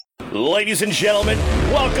Ladies and gentlemen,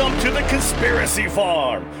 welcome to the Conspiracy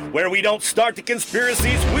Farm, where we don't start the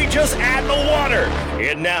conspiracies, we just add the water.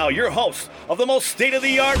 And now, your host of the most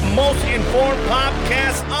state-of-the-art, most informed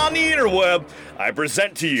podcast on the interweb, I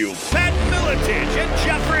present to you Pat Miletich and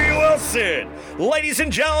Jeffrey Wilson. Ladies and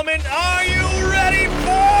gentlemen, are you ready for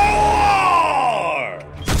war?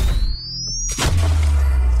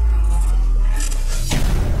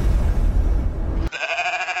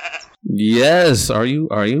 Yes, are you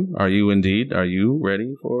indeed? Are you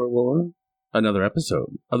ready for war? Another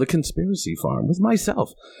episode of the Conspiracy Farm with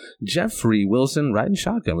myself, Jeffrey Wilson, riding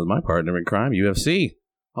shotgun with my partner in crime, UFC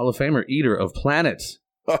Hall of Famer, eater of planets,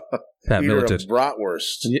 Pat Miletich. Eater of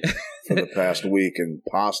bratwurst for the past week, and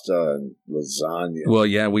pasta and lasagna. Well,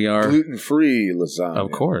 yeah, we are gluten-free lasagna.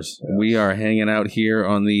 Of course, yes. We are hanging out here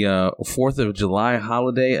on the 4th of July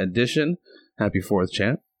holiday edition. Happy 4th,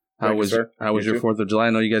 champ. How was your 4th of July? I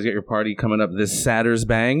know you guys got your party coming up this Saturday's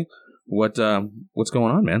bang. What's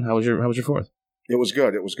going on, man? How was your 4th? It was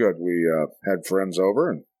good. We had friends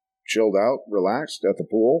over and chilled out, relaxed at the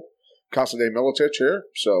pool. Casa de Miletich here,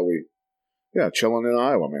 so chilling in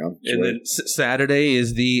Iowa, man. And then Saturday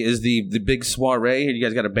is the big soiree. You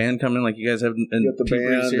guys got a band coming, like you guys have. Get the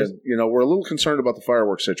band, and we're a little concerned about the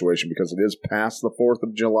fireworks situation because it is past the 4th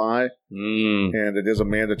of July, and it is a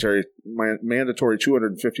mandatory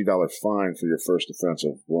 $250 fine for your first offense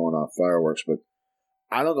of blowing off fireworks. But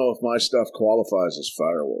I don't know if my stuff qualifies as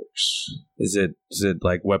fireworks. Is it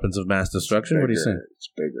like weapons of mass destruction? What are you saying? It's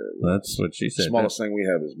bigger. That's what she said. The smallest thing we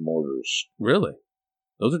have is mortars. Really?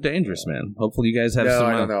 Those are dangerous, man. Hopefully you guys have some... some...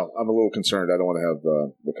 I don't know. I'm a little concerned. I don't want to have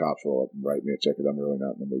the cops roll up and write me a ticket. I'm really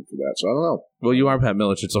not in the mood for that. So I don't know. Well, you are Pat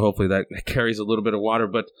Miletich, so hopefully that carries a little bit of water.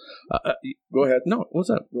 But go ahead. No,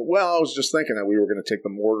 what's up? Well, I was just thinking that we were going to take the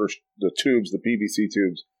mortars, the tubes, the PVC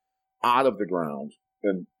tubes, out of the ground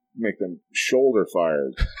and make them shoulder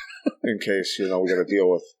fired in case, we got to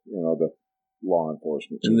deal with, the law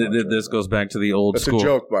enforcement. And this goes back to the old school. That's a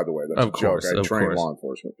joke, by the way. That's of course, a joke. I train course. law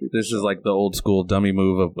enforcement people. This is like the old school dummy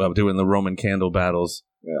move of doing the Roman candle battles.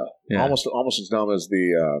 Yeah. Almost as dumb as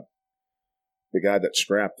the guy that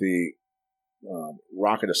strapped the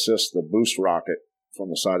rocket assist, the boost rocket from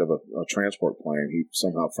the side of a transport plane. He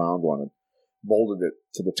somehow found one and bolted it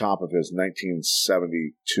to the top of his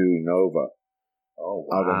 1972 Nova. Oh,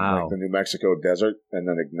 wow. Out of the New Mexico desert, and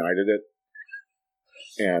then ignited it.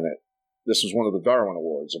 And this was one of the Darwin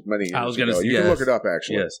Awards of many years ago. You can look it up,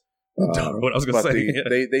 actually. Yes. What I was going to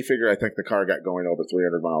say. They figure, I think the car got going over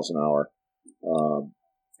 300 miles an hour.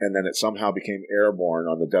 And then it somehow became airborne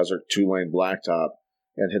on the desert 2-lane blacktop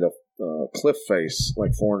and hit a cliff face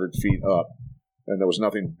like 400 feet up. And there was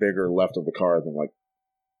nothing bigger left of the car than like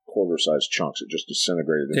quarter-sized chunks. It just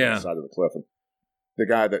disintegrated into the side of the cliff. And the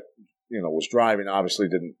guy that was driving obviously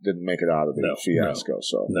didn't make it out of the fiasco.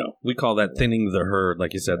 No, we call that thinning the herd,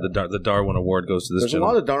 like you said. The Darwin Award goes to this. There's a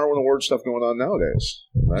lot of Darwin Award stuff going on nowadays,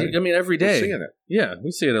 right? I mean, every day. We're seeing it. Yeah,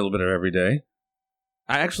 we see it a little bit every day.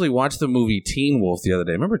 I actually watched the movie Teen Wolf the other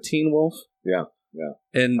day. Remember Teen Wolf? Yeah.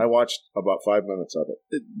 And I watched about 5 minutes of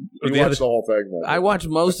it. You watched the whole thing, though. I watched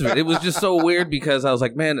most of it. It was just so weird because I was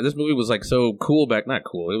like, man, this movie was like so cool not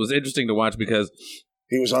cool. It was interesting to watch because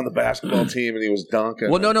he was on the basketball team and he was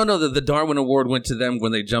dunking. Well, no. The Darwin Award went to them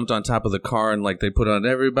when they jumped on top of the car and like they put on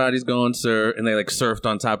 "Everybody's Going Sir" and they like surfed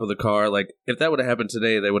on top of the car. Like if that would have happened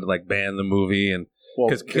today, they would have like banned the movie and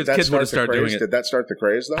because kids would have started doing it. Did that start the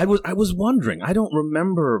craze though? I was wondering. I don't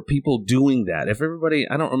remember people doing that.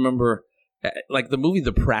 I don't remember like the movie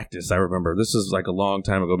The Practice. I remember this is like a long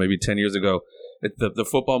time ago, maybe 10 years ago. The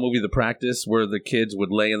football movie The Practice, where the kids would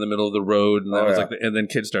lay in the middle of the road, and that was and then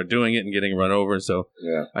kids start doing it and getting run over. So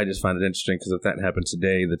I just find it interesting because if that happened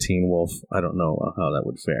today, the Teen Wolf, I don't know how that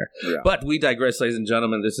would fare. Yeah. But we digress, ladies and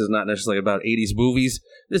gentlemen. This is not necessarily about 80s movies.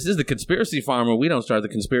 This is the Conspiracy Farm, where we don't start the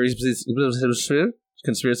conspiracies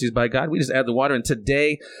by God. We just add the water. And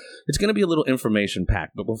today, it's going to be a little information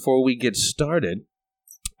packed. But before we get started,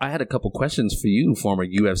 I had a couple questions for you, former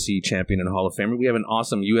UFC champion and Hall of Famer. We have an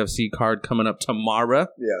awesome UFC card coming up tomorrow.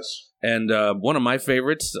 Yes. And one of my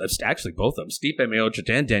favorites, actually both of them, Stipe Miocic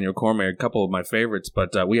and Daniel Cormier, a couple of my favorites.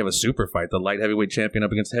 But we have a super fight, the light heavyweight champion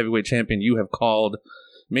up against the heavyweight champion. You have called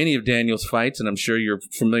many of Daniel's fights, and I'm sure you're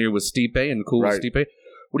familiar with Stipe and cool with Stipe.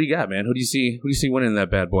 What do you got, man? Who do you see winning that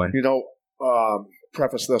bad boy?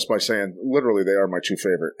 Preface this by saying, literally, they are my two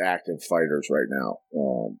favorite active fighters right now.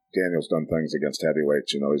 Daniel's done things against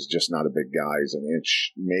heavyweights. He's just not a big guy. He's an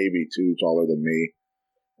inch, maybe two taller than me.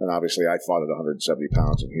 And obviously, I fought at 170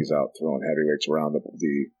 pounds, and he's out throwing heavyweights around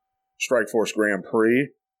the Strikeforce Grand Prix.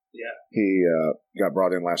 Yeah. He got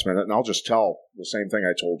brought in last minute. And I'll just tell the same thing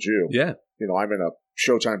I told you. Yeah. I'm in a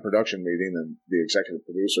Showtime production meeting, and the executive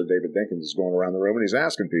producer, David Dinkins, is going around the room and he's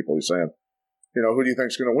asking people, he's saying, who do you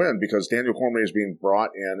think's going to win? Because Daniel Cormier is being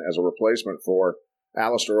brought in as a replacement for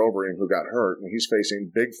Alistair Overeem, who got hurt, and he's facing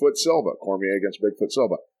Bigfoot Silva, Cormier against Bigfoot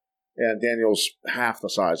Silva. And Daniel's half the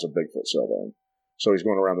size of Bigfoot Silva. And so he's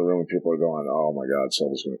going around the room and people are going, oh my God,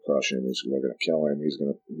 Silva's going to crush him. They're going to kill him.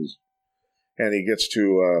 And he gets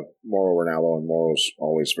to Mauro Ranallo, and Mauro's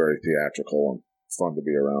always very theatrical and fun to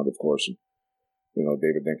be around, of course. And,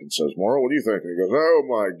 David Dinkins says, Mauro, what do you think? And he goes, oh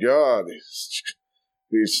my God,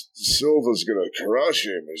 Silva's going to crush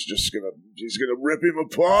him. He's going to rip him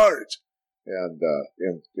apart. And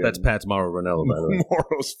that's Pat's Mauro Ranallo, by the way.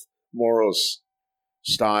 Mauro's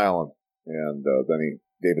style. And then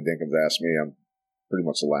David Dinkins asked me, I'm pretty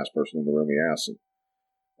much the last person in the room he asked. And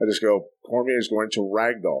I just go, Cormier is going to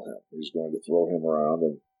ragdoll him. He's going to throw him around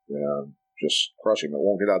and just crush him. It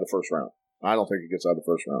won't get out of the first round. I don't think it gets out of the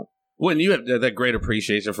first round. Well, and you have that great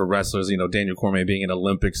appreciation for wrestlers, Daniel Cormier being an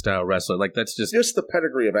Olympic-style wrestler. Like, that's just the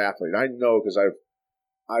pedigree of athlete. I know because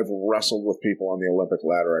I've wrestled with people on the Olympic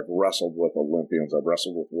ladder. I've wrestled with Olympians. I've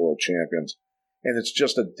wrestled with world champions. And it's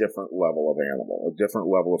just a different level of animal, a different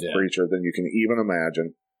level of creature than you can even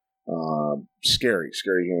imagine. Scary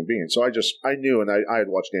human being. So I knew, and I had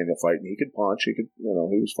watched Daniel fight, and he could punch. He could, he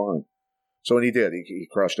was fine. So, and he did. He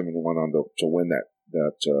crushed him and went on to win that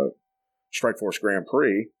Strikeforce Grand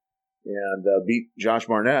Prix. And beat Josh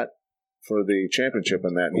Barnett for the championship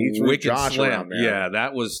in that. And he threw Wicked Josh slam. around there. Yeah,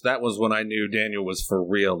 that was when I knew Daniel was for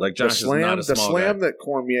real. Like, Josh is not a small The slam that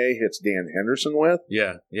Cormier hits Dan Henderson with.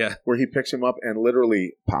 Yeah. Where he picks him up and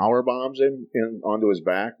literally power bombs him onto his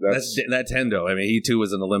back. That's Hendo. I mean, he too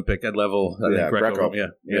was an Olympic at level. Greco.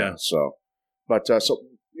 Yeah. So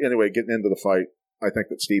anyway, getting into the fight, I think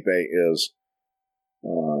that Stipe is,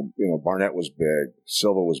 Barnett was big,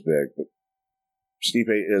 Silva was big, but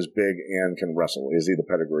Stipe is big and can wrestle. Is he the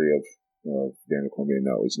pedigree of Daniel Cormier?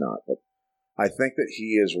 No, he's not. But I think that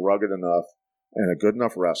he is rugged enough and a good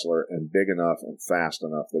enough wrestler and big enough and fast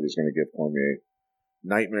enough that he's going to give Cormier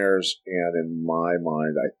nightmares. And in my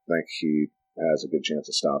mind, I think he has a good chance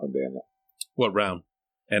of stopping Daniel. What round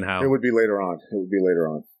and how? It would be later on.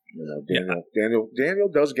 Daniel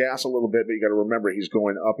does gas a little bit, but you got to remember he's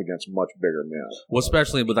going up against much bigger men. Well,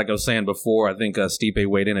 especially with, like I was saying before, I think Stipe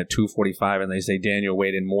weighed in at 245, and they say Daniel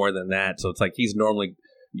weighed in more than that. So it's like he's normally,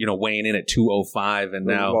 weighing in at 205, and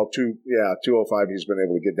now 205 he's been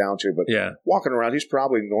able to get down to. But walking around, he's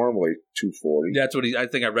probably normally 240. That's what I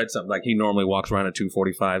think I read something like he normally walks around at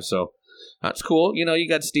 245. So. That's cool. You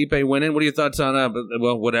got Stipe winning. What are your thoughts on,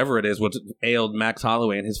 whatever it is, what ailed Max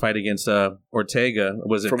Holloway in his fight against Ortega?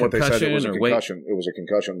 Was it From concussion? What they said, it was a concussion. It was a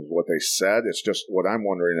concussion is what they said. It's just what I'm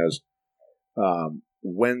wondering is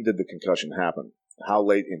when did the concussion happen? How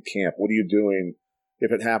late in camp? What are you doing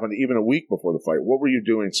if it happened even a week before the fight? What were you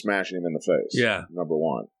doing smashing him in the face? Yeah. Number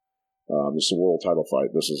one. This is a world title fight.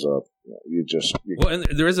 This is well, and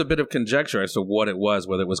there is a bit of conjecture as to what it was,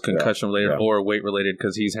 whether it was concussion related or weight related,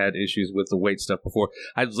 because he's had issues with the weight stuff before.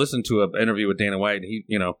 I listened to an interview with Dana White, and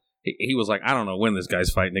he was like, I don't know when this guy's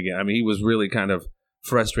fighting again. I mean, he was really kind of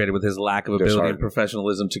frustrated with his lack of ability and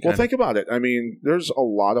professionalism to. Well, think about it. I mean, there's a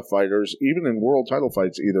lot of fighters, even in world title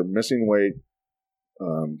fights, either missing weight,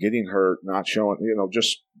 getting hurt, not showing.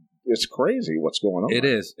 It's crazy what's going on. It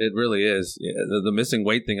is. It really is. The missing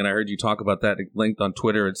weight thing, and I heard you talk about that linked on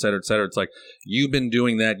Twitter, et cetera, et cetera. It's like you've been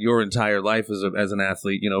doing that your entire life as an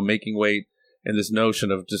athlete, making weight, and this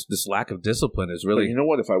notion of just this lack of discipline is really... But you know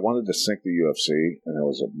what? If I wanted to sink the UFC, and I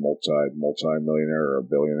was a multi-millionaire or a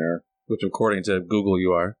billionaire... Which, according to Google,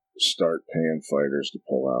 you are. Start paying fighters to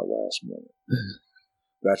pull out last minute.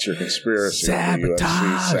 That's your conspiracy.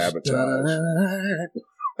 Sabotage.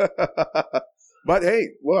 But hey,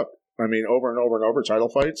 look, I mean, over and over and over, title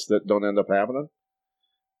fights that don't end up happening.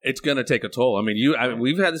 It's going to take a toll. I mean,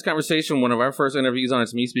 we've had this conversation. One of our first interviews on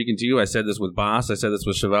It's Me Speaking to You. I said this with Boss. I said this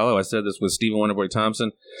with Chevello. I said this with Stephen Wonderboy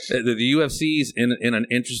Thompson. The UFC's in an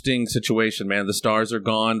interesting situation, man. The stars are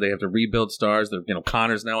gone. They have to rebuild stars.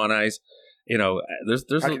 Connor's now on ice.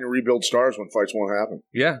 There's how can you rebuild stars when fights won't happen?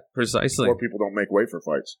 Yeah, precisely. Or people don't make weight for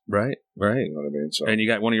fights. Right. You know what I mean? So. And you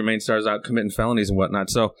got one of your main stars out committing felonies and whatnot.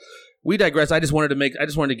 So. We digress. I just wanted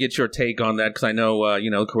to get your take on that because I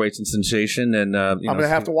know Croatian sensation, and I'm going to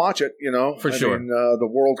have to watch it. For sure. The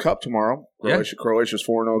World Cup tomorrow. Croatia's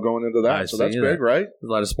 4-0 going into that, so that's big, right? There's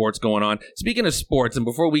a lot of sports going on. Speaking of sports, and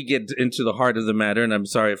before we get into the heart of the matter, and I'm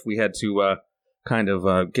sorry if we had to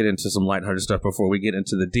get into some lighthearted stuff before we get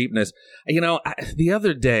into the deepness. The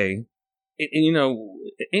other day,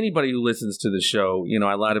 anybody who listens to the show,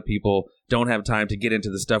 a lot of people don't have time to get into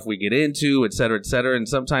the stuff we get into, et cetera, et cetera. And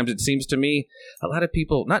sometimes it seems to me a lot of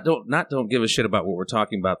people don't give a shit about what we're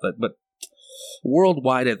talking about, but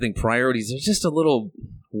worldwide, I think priorities are just a little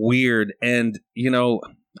weird. And,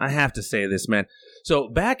 I have to say this, man. So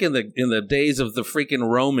back in the days of the freaking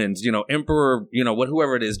Romans, Emperor,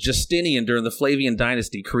 whoever it is, Justinian during the Flavian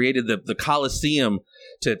dynasty created the Colosseum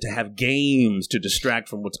to have games to distract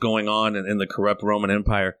from what's going on in the corrupt Roman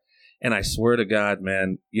Empire. And I swear to God,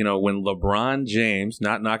 man, when LeBron James,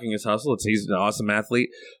 not knocking his hustle, he's an awesome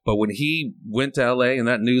athlete, but when he went to LA and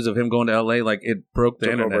that news of him going to LA, like it broke the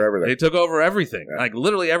internet. It took over everything, like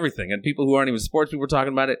literally everything. And people who aren't even sports people were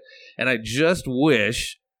talking about it. And I just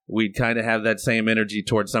wish we'd kind of have that same energy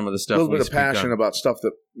towards some of the stuff. A little bit of passion about stuff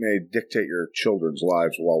that may dictate your children's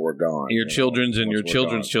lives while we're gone. Your children's and your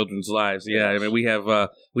children's lives. Yeah, yes. I mean, we have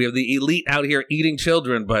the elite out here eating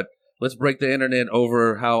children, but let's break the internet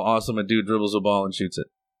over how awesome a dude dribbles a ball and shoots it.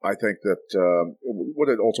 I think that what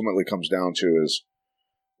it ultimately comes down to is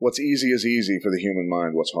what's easy is easy for the human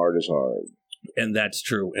mind. What's hard is hard. And that's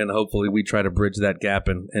true. And hopefully we try to bridge that gap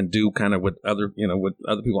and do kind of what other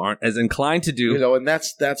people aren't as inclined to do. And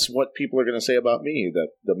that's what people are going to say about me, that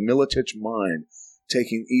the Miletich mind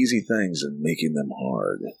taking easy things and making them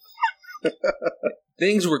hard.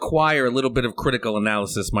 Things require a little bit of critical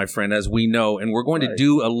analysis, my friend, as we know, and we're going to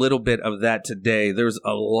do a little bit of that today. There's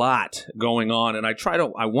a lot going on, and I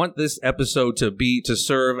want this episode to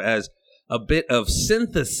serve as a bit of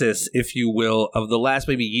synthesis, if you will, of the last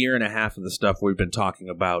maybe year and a half of the stuff we've been talking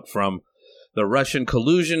about, from the Russian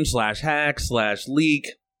collusion /hack/leak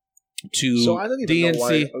to so I don't even DNC. Know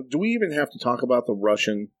why. Do we even have to talk about the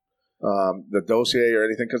Russian, the dossier or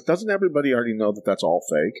anything? Because doesn't everybody already know that that's all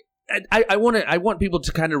fake? I want people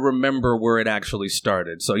to kind of remember where it actually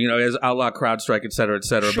started. So, as a la CrowdStrike, et cetera, et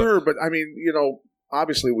cetera. Sure, but I mean,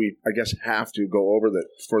 obviously we, I guess, have to go over that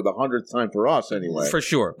for the 100th time for us anyway. For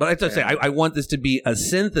sure. But as I say, I want this to be a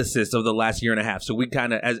synthesis of the last year and a half. So we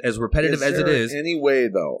kind of, as repetitive as it is. Any way,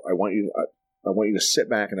 though, I want you to sit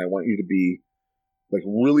back and I want you to be like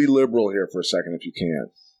really liberal here for a second if you can.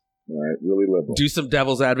 All right, really liberal. Do some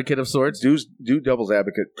devil's advocate of sorts. Do devil's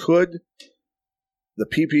advocate. Could the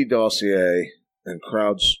PP dossier and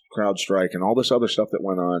CrowdStrike and all this other stuff that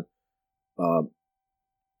went on,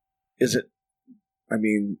 did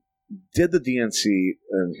the DNC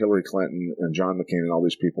and Hillary Clinton and John McCain and all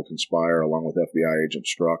these people conspire along with FBI agent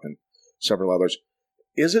Strzok and several others?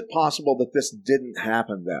 Is it possible that this didn't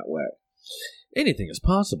happen that way? Anything is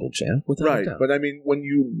possible, Jan, without a doubt. But I mean, when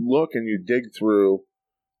you look and you dig through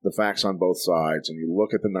the facts on both sides and you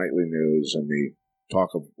look at the nightly news and the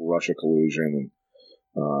talk of Russia collusion and,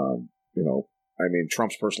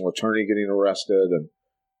 Trump's personal attorney getting arrested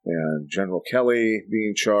and General Kelly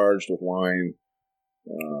being charged with lying,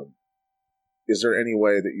 is there any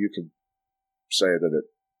way that you could say that it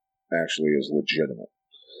actually is legitimate?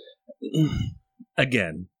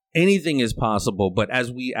 Again, anything is possible, but as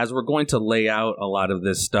we're going to lay out a lot of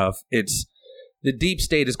this stuff, it's the deep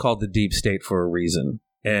state is called the deep state for a reason.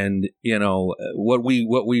 And what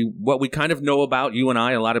we kind of know about, you and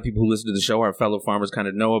I, a lot of people who listen to the show, our fellow farmers, kind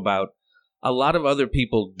of know about. A lot of other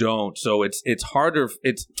people don't. So it's harder.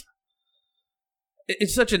 It's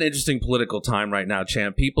such an interesting political time right now,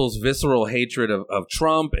 champ. People's visceral hatred of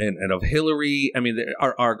Trump and of Hillary. I mean,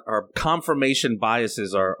 our confirmation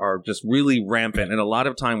biases are just really rampant. And a lot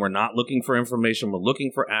of time we're not looking for information. We're looking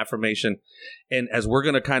for affirmation. And as we're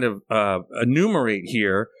going to kind of enumerate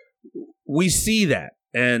here, we see that.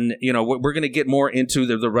 And, we're going to get more into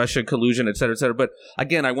the Russia collusion, et cetera, et cetera. But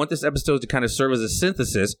again, I want this episode to kind of serve as a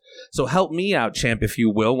synthesis. So help me out, champ, if you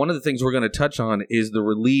will. One of the things we're going to touch on is the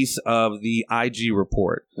release of the IG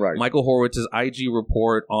report. Right. Michael Horowitz's IG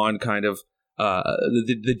report on kind of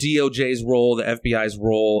the DOJ's role, the FBI's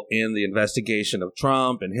role in the investigation of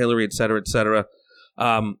Trump and Hillary, et cetera, et cetera.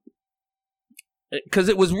 Because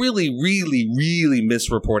it was really, really, really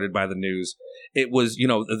misreported by the news. It was,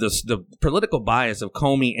 the political bias of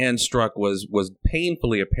Comey and Strzok was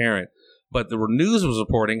painfully apparent. But the news was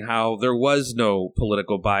reporting how there was no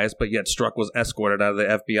political bias, but yet Strzok was escorted out of the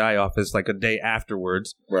FBI office like a day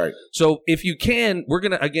afterwards. Right. So if you can, we're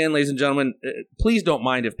going to, again, ladies and gentlemen, please don't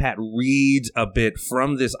mind if Pat reads a bit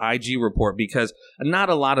from this IG report, because not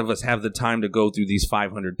a lot of us have the time to go through these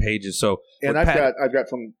 500 pages. So, and I've got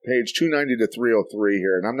from page 290 to 303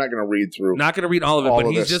 here, and I'm not going to read through. Not going to read all of it, but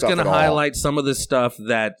he's just going to highlight some of the stuff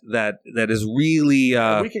that is really.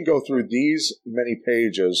 We can go through these many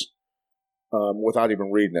pages. Without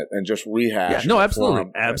even reading it and just rehash. Yeah, no,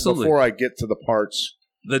 absolutely. Absolutely. Before I get to the parts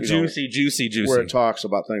The juicy. Where it talks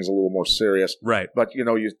about things a little more serious. Right. But, you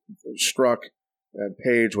Strzok and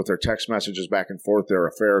Page with their text messages back and forth, their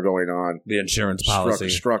affair going on. The insurance policy.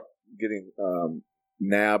 Strzok getting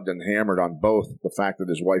nabbed and hammered on both the fact that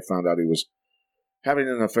his wife found out he was having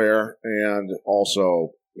an affair, and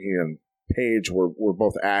also he and Page were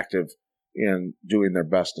both active in doing their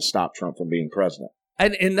best to stop Trump from being president.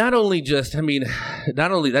 And not only that's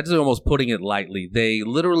almost putting it lightly. They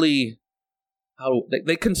literally,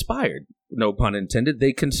 they conspired. No pun intended.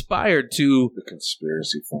 They conspired to the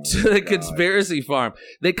conspiracy farm. Conspiracy farm.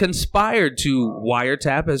 They conspired to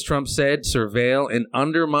wiretap, as Trump said, surveil, and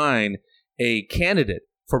undermine a candidate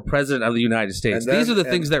for president of the United States. These are the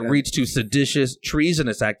things that reach to seditious,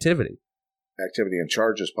 treasonous activity and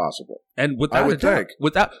charges possible. And without I would think,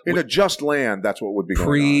 in a just land, that's what would be going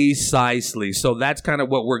on. Precisely. So that's kind of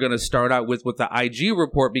what we're going to start out with the IG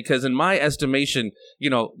report, because in my estimation,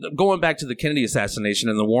 going back to the Kennedy assassination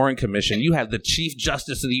and the Warren Commission, you have the Chief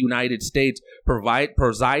Justice of the United States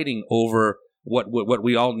presiding over what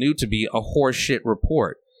we all knew to be a horseshit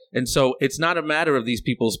report. And so it's not a matter of these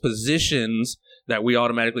people's positions that we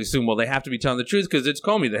automatically assume, well, they have to be telling the truth because it's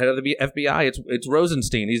Comey, the head of the FBI. It's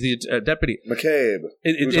Rosenstein. He's the deputy. McCabe,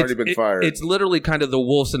 who's already been fired. It's literally kind of the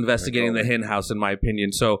wolves investigating the hen house, in my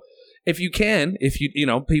opinion. So if you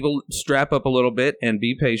people strap up a little bit and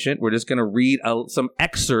be patient. We're just going to read some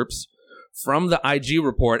excerpts from the IG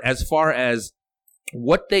report as far as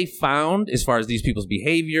what they found as far as these people's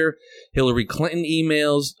behavior, Hillary Clinton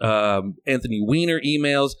emails, Anthony Weiner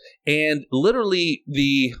emails, and literally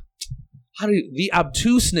the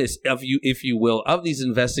obtuseness of if you will, of these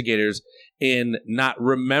investigators in not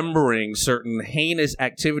remembering certain heinous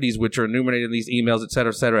activities which are enumerated in these emails, et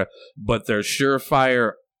cetera, but they're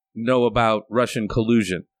surefire know about Russian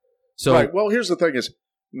collusion. So, right. Well, here's the thing: is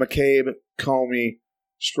McCabe, Comey,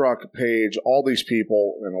 Strzok, Page, all these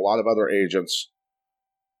people, and a lot of other agents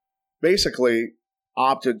basically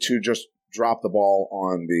opted to just drop the ball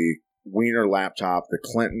on the Weiner laptop, the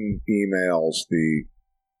Clinton emails, the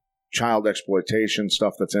child exploitation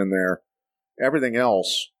stuff that's in there, everything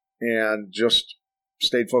else, and just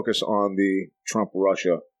stayed focused on the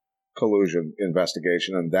Trump-Russia collusion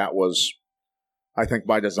investigation. And that was, I think,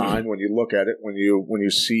 by design when you look at it, when you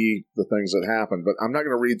see the things that happened. But I'm not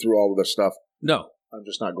going to read through all of this stuff. No. I'm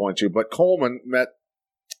just not going to. But Coleman met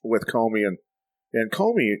with Comey, and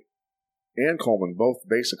Comey and Coleman both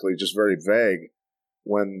basically just very vague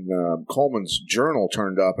when Coleman's journal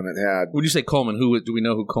turned up and it had... When you say Coleman, do we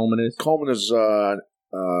know who Coleman is? Coleman is an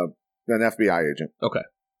FBI agent. Okay.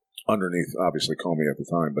 Underneath, obviously, Comey at the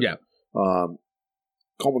time. But, yeah.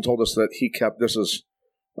 Coleman told us that he kept... This is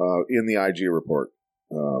in the IG report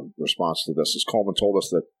response to this. Is Coleman told us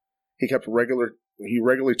that he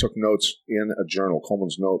regularly took notes in a journal.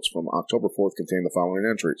 Coleman's notes from October 4th contain the following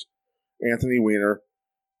entries. Anthony Weiner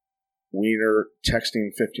texting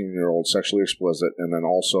 15-year-old sexually explicit, and then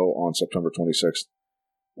also on September 26th,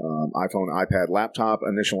 iPhone, iPad, laptop,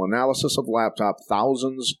 initial analysis of laptop,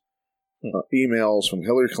 thousands emails from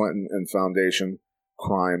Hillary Clinton and Foundation,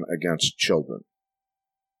 crime against children.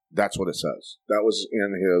 That's what it says. That was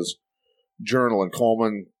in his journal, and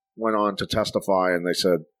Coleman went on to testify, and they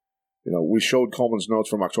said, we showed Coleman's notes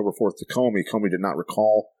from October 4th to Comey. Comey did not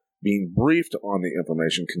recall being briefed on the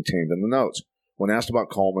information contained in the notes. When asked about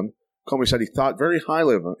Coleman, Comey said he thought very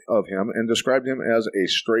highly of him and described him as a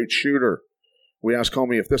straight shooter. We asked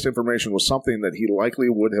Comey if this information was something that he likely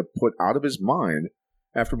would have put out of his mind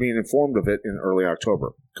after being informed of it in early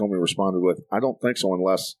October. Comey responded with, I don't think so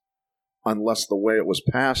unless the way it was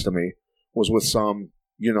passed to me was with some,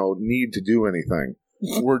 need to do anything.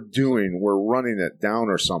 We're running it down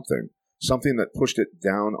or something that pushed it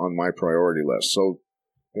down on my priority list. So,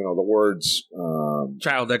 the words...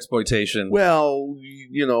 child exploitation. Well,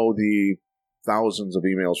 the thousands of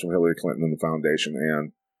emails from Hillary Clinton and the Foundation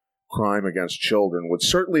and crime against children would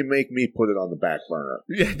certainly make me put it on the back burner.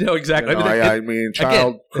 Yeah, no, exactly.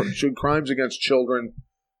 Crimes against children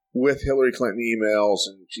with Hillary Clinton emails,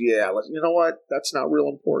 and you know what? That's not real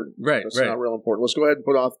important. Right, That's not real important. Let's go ahead and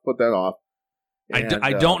put that off. And,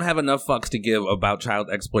 I don't have enough fucks to give about child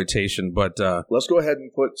exploitation, but... let's go ahead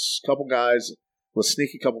and put a couple guys... Let's sneak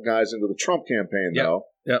a couple guys into the Trump campaign, though.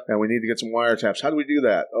 Yep. And we need to get some wiretaps. How do we do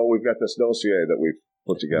that? Oh, we've got this dossier that we've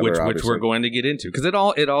put together, which we're going to get into, because it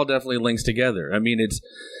all definitely links together. I mean, it's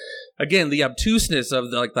again the obtuseness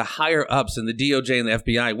of the higher ups in the DOJ and the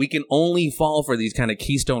FBI. We can only fall for these kind of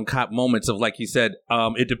Keystone Cop moments of, like he said,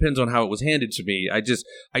 it depends on how it was handed to me. I just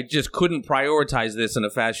couldn't prioritize this in a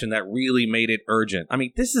fashion that really made it urgent. I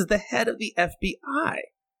mean, this is the head of the FBI.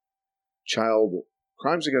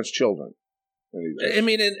 Crimes against children. I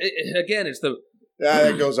mean, again, Yeah,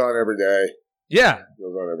 that goes on every day. Yeah. It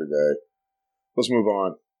goes on every day. Let's move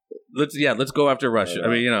on. Let's go after Russia. I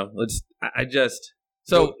mean,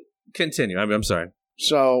 continue. I'm sorry.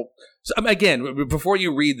 So again, before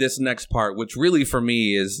you read this next part, which really for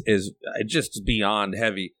me is just beyond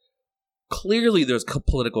heavy, clearly there's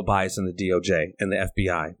political bias in the DOJ and the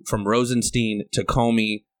FBI, from Rosenstein to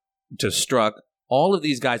Comey to Strzok. All of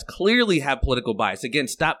these guys clearly have political bias. Again,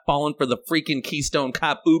 stop falling for the freaking Keystone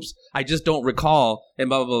Cop. Oops, I just don't recall, and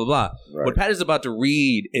blah, blah, blah, blah. Right. What Pat is about to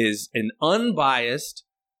read is an unbiased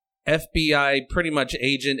FBI pretty much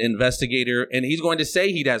agent investigator, and he's going to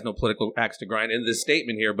say he has no political axe to grind in this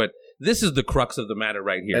statement here, but this is the crux of the matter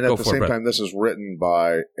right here. And at the same time, this is written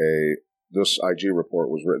by this IG report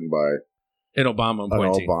was written by an Obama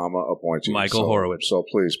appointee. Michael Horowitz. So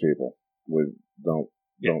please, people, don't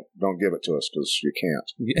give it to us because you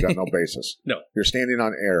can't. You've got no basis. No. You're standing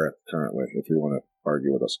on air currently if you want to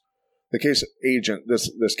argue with us. The case agent,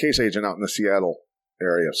 this case agent out in the Seattle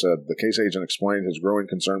area said the case agent explained his growing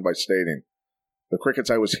concern by stating, the crickets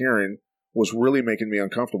I was hearing was really making me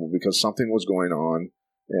uncomfortable because something was going on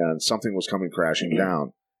and something was coming crashing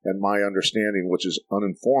down. And my understanding, which is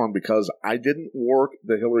uninformed because I didn't work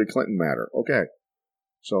the Hillary Clinton matter. Okay.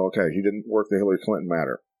 He didn't work the Hillary Clinton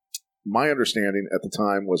matter. My understanding at the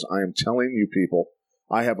time was I am telling you people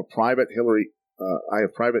I have private Hillary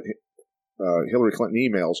Clinton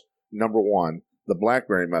emails, number one, the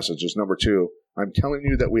BlackBerry messages, number two. I'm telling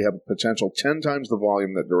you that we have a potential 10 times the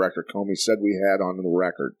volume that Director Comey said we had on the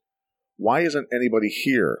record. Why isn't anybody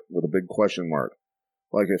here with a big question mark?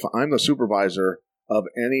 Like if I'm the supervisor of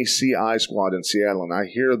any CI squad in Seattle and I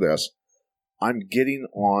hear this, I'm getting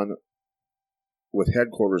on with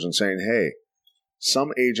headquarters and saying, hey,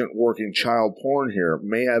 some agent working child porn here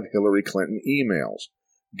may have Hillary Clinton emails.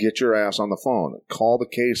 Get your ass on the phone. Call the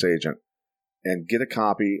case agent and get a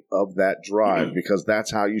copy of that drive because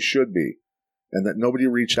that's how you should be. And that nobody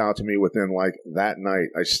reached out to me within like that night.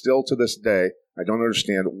 I still to this day, I don't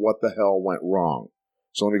understand what the hell went wrong.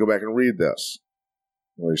 So let me go back and read this.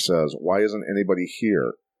 Where he says, why isn't anybody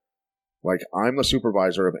here? Like, I'm the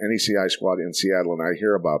supervisor of any CI squad in Seattle and I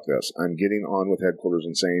hear about this. I'm getting on with headquarters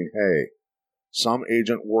and saying, hey, some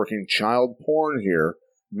agent working child porn here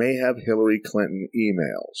may have Hillary Clinton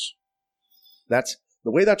emails. That's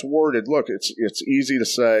the way that's worded. Look, it's easy to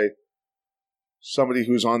say somebody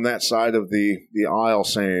who's on that side of the aisle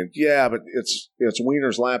saying, yeah, but it's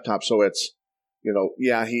Weiner's laptop, so it's,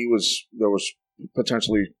 there was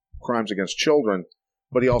potentially crimes against children,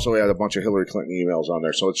 but he also had a bunch of Hillary Clinton emails on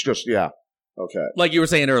there. So it's just, okay. Like you were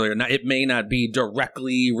saying earlier, it may not be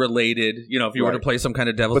directly related, if you were to play some kind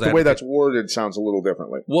of devil's advocate. But the way that's worded sounds a little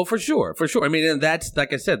differently. Well, for sure. I mean, and that's,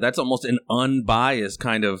 like I said, that's almost an unbiased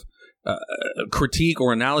kind of critique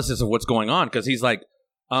or analysis of what's going on. Because he's like,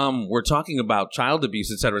 we're talking about child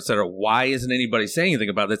abuse, et cetera, et cetera. Why isn't anybody saying anything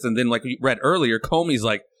about this? And then, like we read earlier, Comey's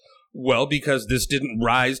like, well, because this didn't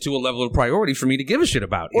rise to a level of priority for me to give a shit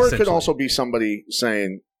about. Or it could also be somebody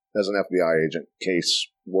saying, as an FBI agent, case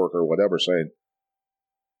worker, whatever, saying,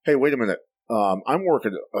 hey, wait a minute, I'm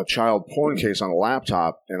working a child porn case on a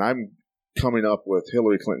laptop, and I'm coming up with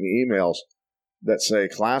Hillary Clinton emails that say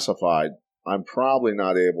classified. I'm probably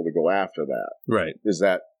not able to go after that. Right.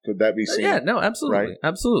 Could that be seen? Yeah, no, absolutely. Right?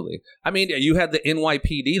 Absolutely. I mean, you had the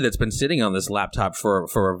NYPD that's been sitting on this laptop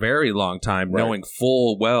for a very long time, right, knowing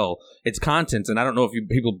full well its contents. And I don't know if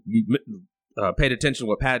people paid attention to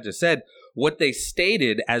what Pat just said. What they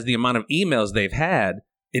stated as the amount of emails they've had,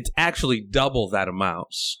 it's actually double that amount.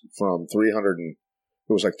 From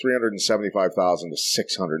 375,000 to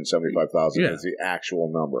 675,000 is the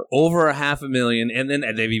actual number. Over 500,000. And then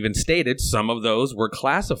they've even stated some of those were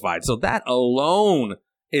classified. So that alone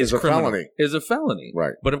is a felony. Is a felony.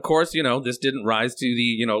 Right. But of course, this didn't rise to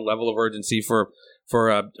the, level of urgency for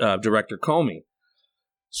Director Comey.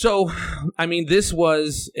 So, I mean, this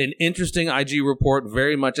was an interesting IG report,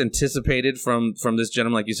 very much anticipated from this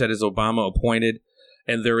gentleman, like you said, is Obama appointed.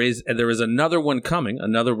 And there is another one coming,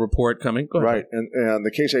 another report coming. Go ahead. Right, and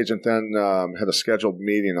the case agent then had a scheduled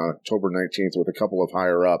meeting on October 19th with a couple of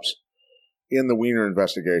higher ups in the Weiner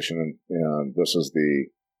investigation, and this is the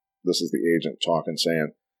agent talking,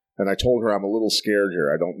 saying, and I told her I'm a little scared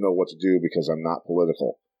here. I don't know what to do because I'm not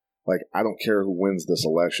political. Like, I don't care who wins this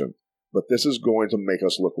election, but this is going to make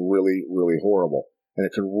us look really, really horrible, and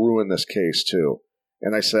it could ruin this case too.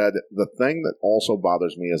 And I said, the thing that also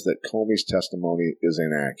bothers me is that Comey's testimony is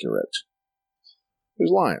inaccurate. He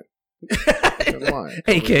was lying. He was lying.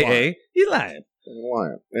 AKA, he's lying.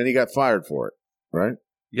 And he got fired for it, right?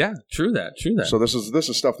 Yeah, true that. So this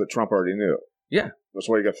is stuff that Trump already knew. Yeah. That's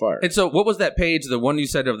why you got fired. And so what was that page, the one you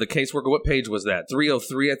said of the caseworker, what page was that?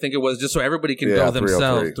 303, I think it was, just so everybody can go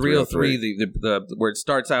themselves. 303, the where it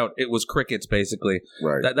starts out, it was crickets, basically.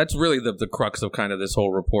 Right. That's really the crux of kind of this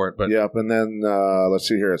whole report. But yep, and then let's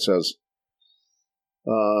see here. It says,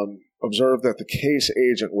 observed that the case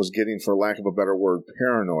agent was getting, for lack of a better word,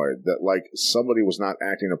 paranoid, that like somebody was not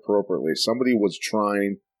acting appropriately. Somebody was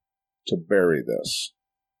trying to bury this.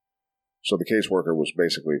 So the caseworker was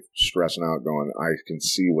basically stressing out, going, I can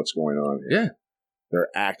see what's going on here. Yeah. They're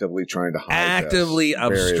actively trying to hide actively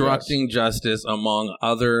this, obstructing justice, among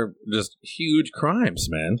other just huge crimes,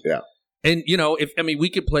 man. Yeah. And,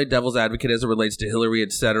 we could play devil's advocate as it relates to Hillary,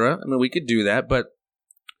 et cetera. I mean, we could do that, but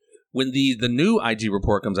when the new IG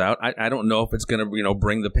report comes out, I don't know if it's going to,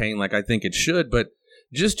 bring the pain like I think it should, but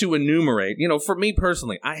just to enumerate, for me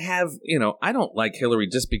personally, I don't like Hillary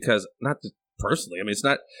just because, not personally, I mean, it's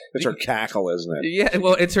not. It's her cackle, isn't it? Yeah,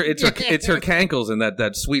 well, it's her cankles and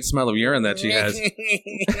that sweet smell of urine that she has.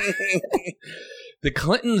 The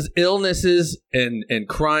Clintons' illnesses and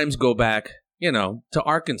crimes go back, to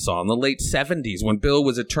Arkansas in the late 70s when Bill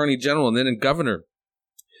was Attorney General and then in Governor.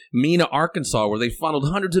 Mena, Arkansas, where they funneled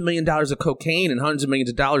hundreds of millions of dollars of cocaine and hundreds of millions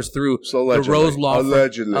of dollars through the Rose Law.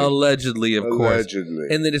 Allegedly, of course.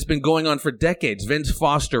 And then it's been going on for decades. Vince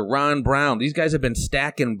Foster, Ron Brown, these guys have been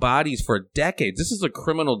stacking bodies for decades. This is a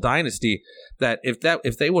criminal dynasty that if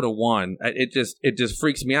they would have won, it just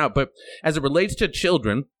freaks me out. But as it relates to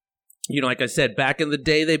children, like I said, back in the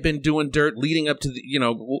day, they've been doing dirt leading up to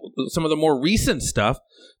some of the more recent stuff.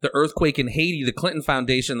 The earthquake in Haiti, the Clinton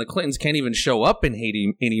Foundation, the Clintons can't even show up in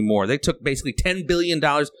Haiti anymore. They took basically $10 billion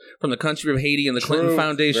from the country of Haiti and the Clinton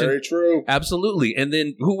Foundation. Very true. Absolutely. And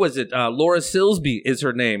then who was it? Laura Silsby is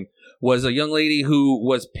her name, was a young lady who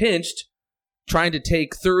was pinched trying to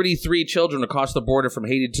take 33 children across the border from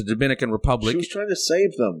Haiti to the Dominican Republic. She was trying to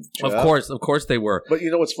save them, Jeff. Of course they were. But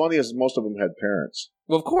what's funny is most of them had parents.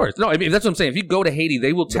 Well, of course. No, I mean, that's what I'm saying. If you go to Haiti,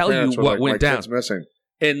 they will tell you what went down. Kid's missing.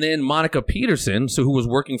 And then Monica Peterson, who was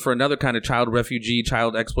working for another kind of child refugee,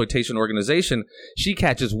 child exploitation organization, she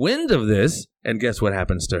catches wind of this, and guess what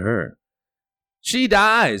happens to her? She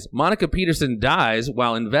dies. Monica Peterson dies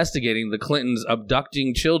while investigating the Clintons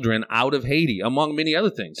abducting children out of Haiti, among many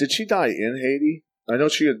other things. Did she die in Haiti? I know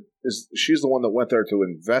she's the one that went there to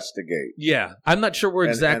investigate. Yeah. I'm not sure where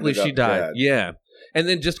exactly she died. Dead. Yeah. And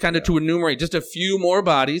then just kind of to enumerate just a few more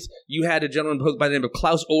bodies, you had a gentleman by the name of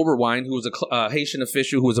Klaus Oberwein, who was a Haitian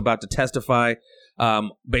official who was about to testify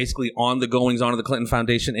basically on the goings-on of the Clinton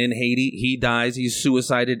Foundation in Haiti. He dies. He's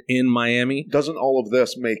suicided in Miami. Doesn't all of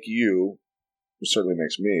this make you, it certainly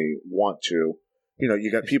makes me, want to,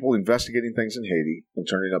 you got people investigating things in Haiti and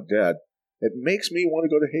turning up dead. It makes me want to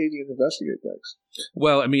go to Haiti and investigate things.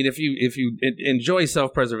 Well, I mean, if you enjoy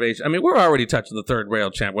self-preservation, I mean, we're already touching the third rail,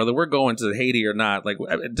 champ, whether we're going to Haiti or not. Like,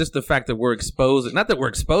 just the fact that we're exposing, not that we're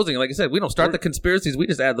exposing, like I said, we don't start the conspiracies, we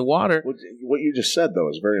just add the water. What you just said, though,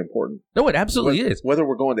 is very important. No, it absolutely is. Whether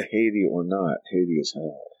we're going to Haiti or not, Haiti is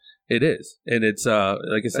hell. It is. And it's,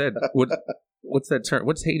 like I said, what's that term?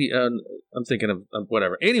 What's Haiti? I'm thinking of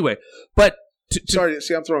whatever. Anyway, but... Sorry,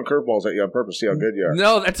 see, I'm throwing curveballs at you on purpose. See how good you are.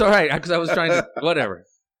 No, that's all right, because I was trying to... Whatever.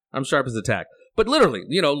 I'm sharp as a tack. But literally,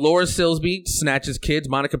 Laura Silsby snatches kids.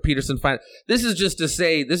 Monica Peterson finds... This is just to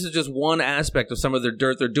say, this is just one aspect of some of their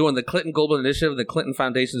dirt they're doing. The Clinton Global Initiative, the Clinton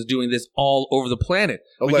Foundation is doing this all over the planet.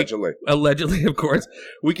 Allegedly. Allegedly, of course.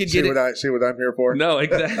 We could see what I'm here for? No,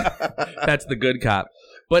 exactly. That's the good cop.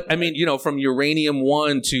 But, I mean, from Uranium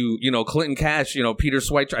One to, Clinton Cash, Peter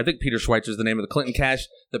Schweitzer. I think Peter Schweitzer is the name of the Clinton Cash,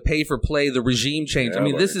 the pay for play, the regime change.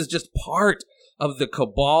 Yeah, this is just part of the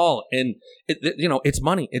cabal. And, it's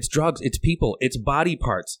money, it's drugs, it's people, it's body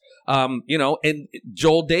parts. And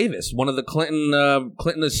Joel Davis, one of the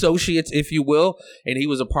Clinton associates, if you will, and he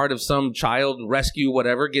was a part of some child rescue,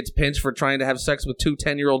 whatever, gets pinched for trying to have sex with 2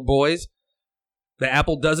 10-year-old boys. The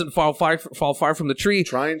apple doesn't fall far from the tree.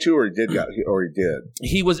 Trying to, or he did?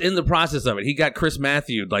 He was in the process of it. He got Chris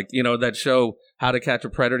Matthews, that show, How to Catch a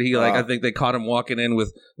Predator. I think they caught him walking in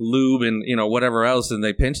with lube and, whatever else, and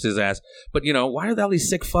they pinched his ass. But, why are there all these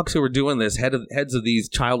sick fucks who are doing this, heads of these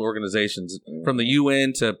child organizations, from the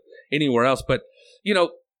UN to anywhere else? But,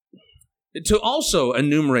 to also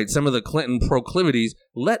enumerate some of the Clinton proclivities,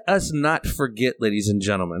 let us not forget, ladies and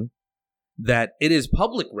gentlemen, that it is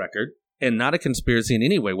public record, and not a conspiracy in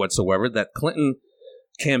any way whatsoever, that Clinton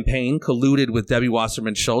campaign colluded with Debbie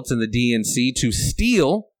Wasserman Schultz and the DNC to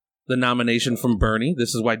steal the nomination from Bernie.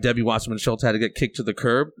 This is why Debbie Wasserman Schultz had to get kicked to the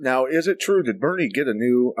curb. Now, is it true? Did Bernie get a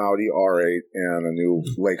new Audi R8 and a new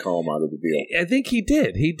Lake Home out of the deal? I think he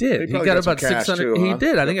did. He got about 600. He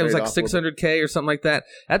did. I think it was like $600K or something like that.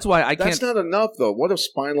 That's why I can't. That's not enough, though. What a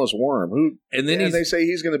spineless worm! And they say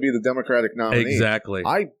he's going to be the Democratic nominee. Exactly.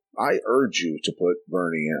 I urge you to put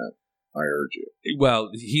Bernie in. I urge you. Well,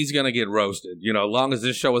 he's going to get roasted. As long as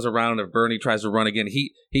this show is around, if Bernie tries to run again,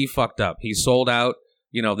 he fucked up. He sold out.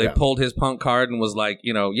 They pulled his punk card and was like,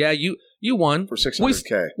 yeah, you won. For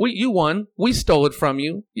 $600K. You won. We stole it from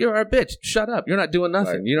you. You're our bitch. Shut up. You're not doing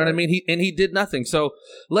nothing. What I mean? He did nothing. So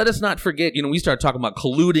let us not forget, we start talking about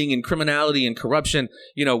colluding and criminality and corruption.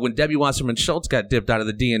 When Debbie Wasserman Schultz got dipped out of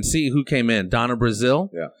the DNC, who came in? Donna Brazile.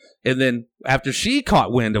 Yeah. And then after she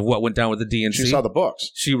caught wind of what went down with the DNC. She saw the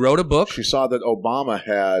books. She wrote a book. She saw that Obama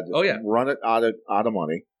had run it out of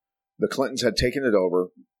money. The Clintons had taken it over,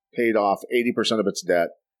 paid off 80% of its debt,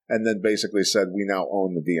 and then basically said, we now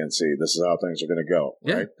own the DNC. This is how things are going to go.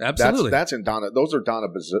 Right? Yeah, absolutely. That's in Donna. Those are Donna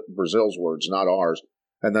Brazile's words, not ours.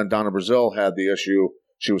 And then Donna Brazile had the issue.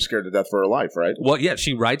 She was scared to death for her life, right? Well, yeah,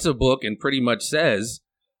 she writes a book and pretty much says,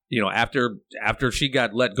 after she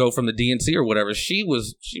got let go from the DNC or whatever, she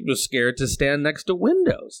was scared to stand next to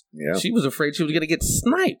windows. Yeah. She was afraid she was going to get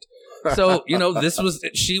sniped. So,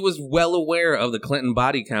 she was well aware of the Clinton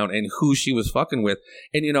body count and who she was fucking with.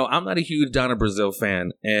 And, I'm not a huge Donna Brazile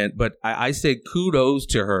fan, but I say kudos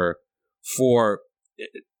to her for,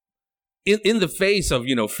 in the face of,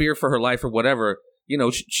 fear for her life or whatever,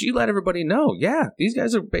 she let everybody know, yeah, these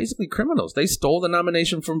guys are basically criminals. They stole the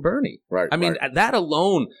nomination from Bernie. Right. I mean, that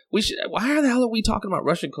alone, why the hell are we talking about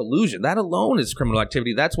Russian collusion? That alone is criminal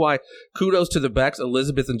activity. That's why kudos to the Becks,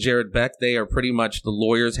 Elizabeth and Jared Beck. They are pretty much the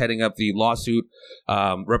lawyers heading up the lawsuit,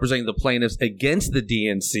 representing the plaintiffs against the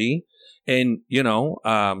DNC. And,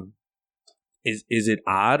 is it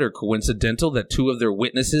odd or coincidental that two of their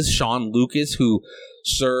witnesses, Sean Lucas, who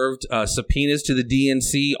served subpoenas to the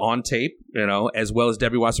DNC on tape, as well as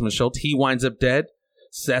Debbie Wasserman Schultz, he winds up dead.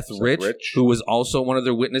 Seth Rich, who was also one of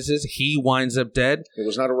their witnesses, he winds up dead. It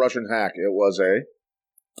was not a Russian hack. It was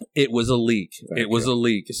a leak. It was a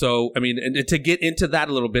leak. So, I mean, and to get into that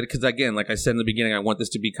a little bit, because again, like I said in the beginning, I want this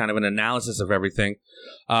to be kind of an analysis of everything.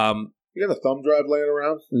 You got a thumb drive laying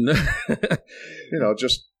around?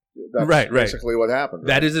 Just... That's basically what happened.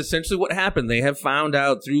 Right? That is essentially what happened. They have found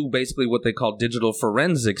out through basically what they call digital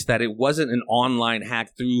forensics that it wasn't an online hack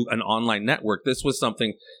through an online network. This was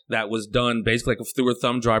something that was done basically like through a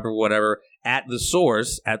thumb drive or whatever at the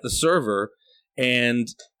source, at the server. And,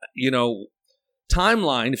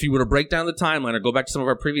 timeline, if you were to break down the timeline or go back to some of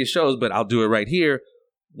our previous shows, but I'll do it right here.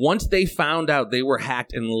 Once they found out they were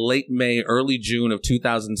hacked in late May, early June of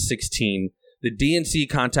 2016, the DNC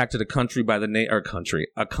contacted a company by the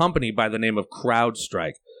name of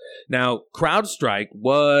CrowdStrike. Now, CrowdStrike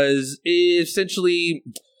was essentially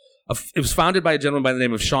it was founded by a gentleman by the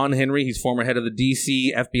name of Sean Henry. He's former head of the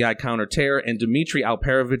DC FBI counterterror, and Dmitry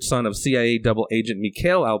Alperovich, son of CIA double agent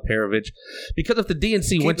Mikhail Alperovich. Because if the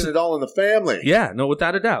DNC went to it all in the family, yeah, no,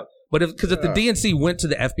 without a doubt. But if the DNC went to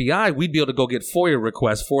the FBI, we'd be able to go get FOIA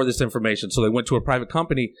requests for this information. So they went to a private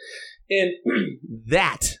company, and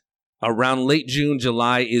that. Around late June,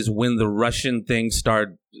 July is when the Russians thing,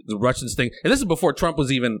 and this is before Trump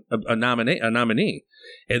was even a nominee.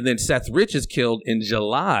 And then Seth Rich is killed in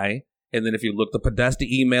July. And then if you look the Podesta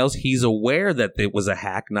emails, he's aware that it was a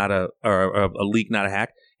hack, not a leak, not a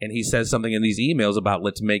hack. And he says something in these emails about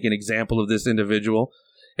let's make an example of this individual.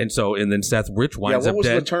 And then Seth Rich winds up dead. What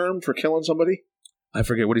was the term for killing somebody? I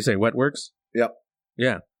forget. What do you say? Wet works? Yep.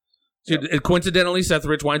 Yeah. So coincidentally, Seth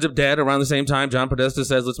Rich winds up dead around the same time. John Podesta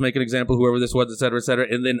says, let's make an example, whoever this was, et cetera, et cetera.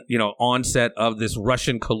 And then, onset of this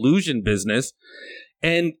Russian collusion business.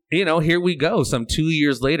 And, here we go. Some 2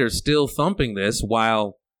 years later, still thumping this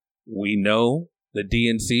while we know the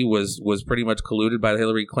DNC was pretty much colluded by the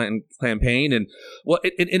Hillary Clinton campaign. And, well,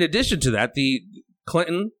 in addition to that, the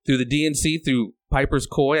Clinton, through the DNC, through Piper's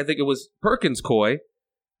Coy, I think it was Perkins Coy,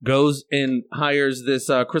 goes and hires this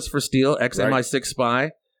Christopher Steele, ex-MI6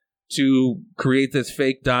 spy, to create this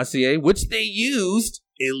fake dossier, which they used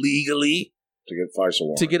illegally to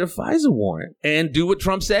get a FISA warrant and do what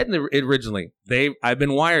Trump said originally. I've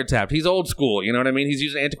been wiretapped. He's old school, you know what I mean? He's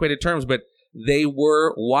using antiquated terms, but they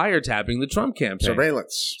were wiretapping the Trump campaign.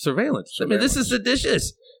 Surveillance. I mean, this is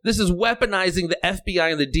seditious. This is weaponizing the FBI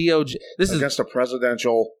and the DOJ. This against a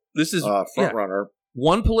presidential front runner.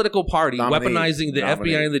 One political party weaponizing the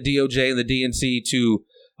FBI and the DOJ and the DNC to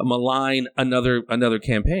malign another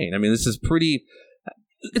campaign. I mean, this is pretty.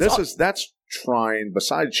 That's trying.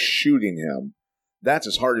 Besides shooting him, that's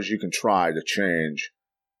as hard as you can try to change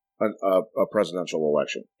a presidential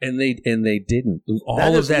election. And they didn't. All That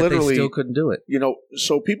of is that, they literally- still couldn't do it.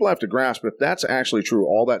 So people have to grasp if that's actually true.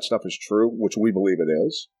 All that stuff is true, which we believe it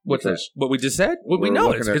is. What's that? because What we just said? Well, we we're know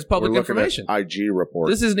looking it's public we're looking information. at IG report.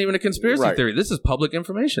 This isn't even a conspiracy Right. theory. This is public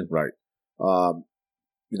information. Right.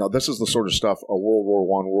 This is the sort of stuff a World War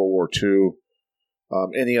I, World War II,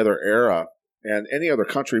 any other era, and any other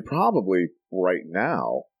country probably right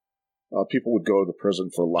now, people would go to prison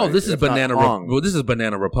for life. Oh, this is if not banana. hung. This is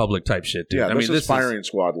Banana Republic type shit, dude. Yeah, I mean, this is firing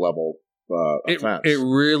squad level offense. It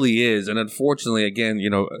really is, and unfortunately, again,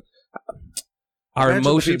 our Imagine the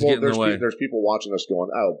emotions people- get in the there's way. There's people watching this going,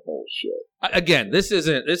 "Oh, bullshit." Again, this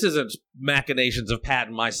isn't machinations of Pat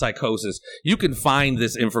and my psychosis. You can find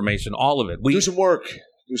this information, all of it. Do some work.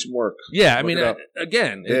 Yeah, I Look mean, it up.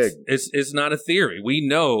 again, Dig. it's not a theory. We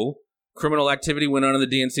know criminal activity went on in the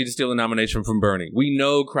DNC to steal the nomination from Bernie. We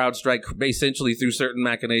know CrowdStrike essentially through certain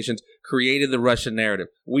machinations created the Russian narrative.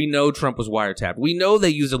 We know Trump was wiretapped. We know they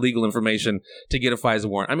used illegal information to get a FISA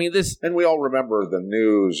warrant. I mean, this. And we all remember the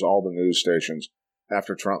news, all the news stations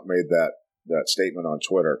after Trump made that statement on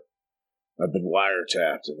Twitter. I've been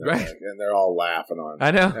wiretapped, and they're, Right. and they're all laughing on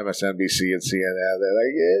I know. MSNBC and CNN. They're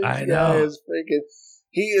like, "Yeah, I this know. guy is freaking.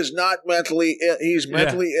 He is not mentally ill. He's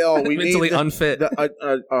mentally ill. We mentally need unfit.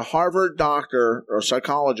 a Harvard doctor or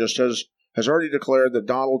psychologist has already declared that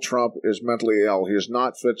Donald Trump is mentally ill. He is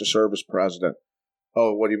not fit to serve as president.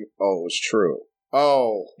 Oh, what do you? Oh, it's true.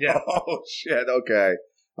 Oh, Yeah. Oh, shit. Okay.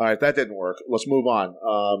 All right, that didn't work. Let's move on.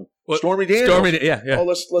 What- Stormy Daniels. yeah. Oh,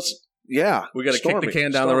 let's. Yeah, We gotta kick the Stormy.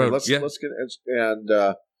 can down the Stormy. road. Let's Yeah. get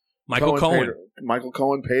and Michael Cohen. Michael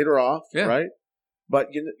Cohen paid her off, Yeah. right? But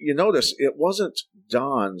you notice it wasn't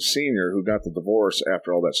Don Sr. who got the divorce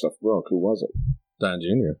after all that stuff broke. Who was it? Don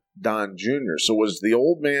Jr. Don Jr. So was the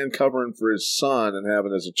old man covering for his son and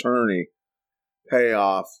having his attorney pay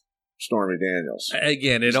off Stormy Daniels?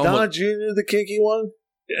 Again, it Is almost. Don Jr. the kinky one?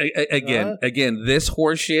 Again, this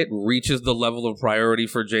horseshit reaches the level of priority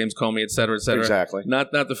for James Comey, et cetera, et cetera. Exactly.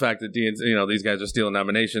 Not the fact that these guys are stealing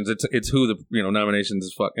nominations. It's who the nominations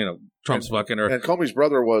is Trump's fucking or And Comey's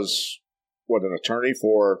brother was an attorney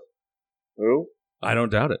for who? I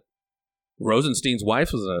don't doubt it. Rosenstein's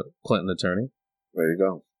wife was a Clinton attorney. There you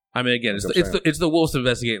go. I mean, again, That's what I'm it's the wolves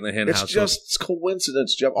investigating the hen It's house. just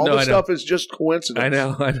coincidence, Jeff. All No, this I know. stuff is just coincidence. I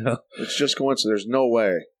know. It's just coincidence. There's no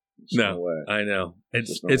way. There's no way. I know.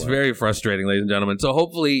 There's no It's way. very frustrating, ladies and gentlemen. So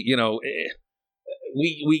hopefully,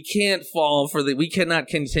 we can't fall for we cannot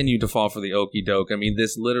continue to fall for the okie doke. I mean,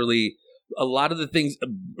 this literally, a lot of the things,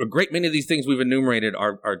 a great many of these things we've enumerated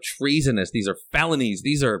are treasonous. These are felonies.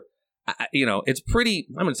 These are, it's pretty.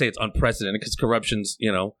 I'm going to say it's unprecedented because corruption's,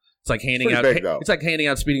 it's like handing pretty out. big, though. It's like handing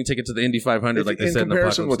out speeding tickets to the Indy 500, like they in said in the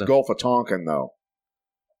comparison Apocalypse with Now. Gulf of Tonkin, though,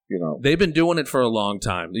 They've been doing it for a long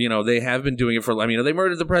time. They have been doing it for. I mean, they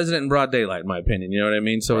murdered the president in broad daylight, in my opinion. You know what I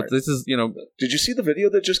mean? So Right. this is, Did you see the video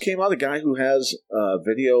that just came out? The guy who has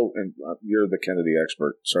video, and you're the Kennedy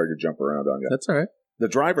expert. Sorry to jump around on you. that's all right. The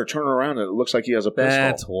driver turned around and it looks like he has a pistol.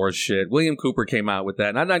 That's horseshit. William Cooper came out with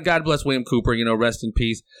that. And God bless William Cooper. Rest in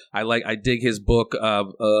peace. I dig his book.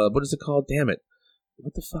 What is it called? Damn it!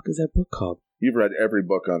 What the fuck is that book called? You've read every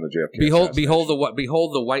book on the JFK. Behold assassination.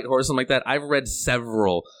 Behold the White Horse, something like that. I've read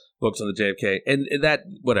several books on the JFK, and that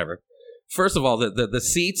whatever. First of all, the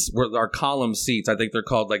seats are column seats. I think they're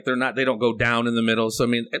called they don't go down in the middle. So I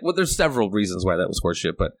mean, there's several reasons why that was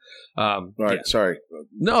horseshit. But Right. yeah. Sorry.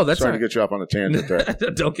 No, that's Sorry not. to get you off on a tangent there.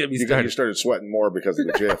 Don't get me You started. started sweating more because of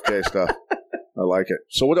the JFK stuff. I like it.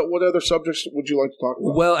 So what other subjects would you like to talk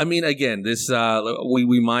about? Well, I mean, again, this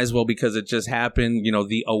we might as well because it just happened.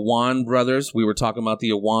 The Awan brothers. We were talking about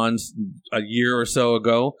the Awans a year or so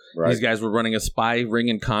ago. Right. These guys were running a spy ring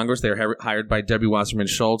in Congress. They were hired by Debbie Wasserman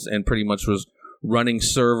Schultz and pretty much was running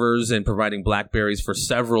servers and providing BlackBerries for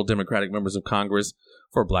several Democratic members of Congress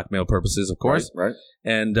for blackmail purposes, of course. Right.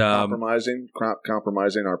 And Compromising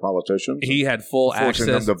our politicians. he had full forcing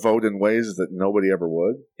access. them to vote in ways that nobody ever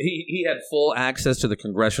would. He had full access to the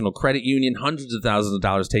Congressional Credit Union, hundreds of thousands of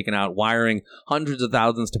dollars taken out, wiring hundreds of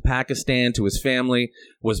thousands to Pakistan, to his family,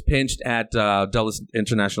 was pinched at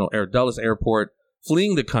Dulles Airport,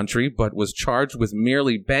 fleeing the country, but was charged with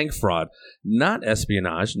merely bank fraud, not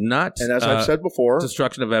espionage, not And as I've said before,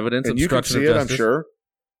 destruction of evidence, and you can obstruction see of it, I'm justice. sure,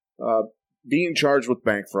 being charged with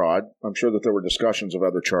bank fraud. I'm sure that there were discussions of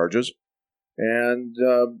other charges. And,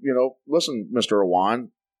 listen, Mr. Awan,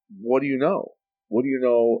 what do you know? What do you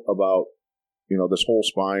know about, this whole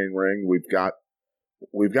spying ring? We've got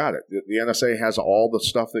it. The NSA has all the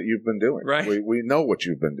stuff that you've been doing. Right. We know what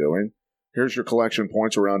you've been doing. Here's your collection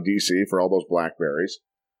points around D.C. for all those BlackBerries.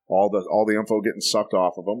 all the info getting sucked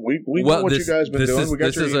off of them. We know what you guys been doing. We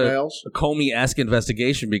got your emails. A Comey-esque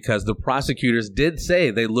investigation because the prosecutors did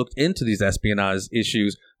say they looked into these espionage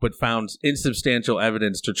issues, but found insubstantial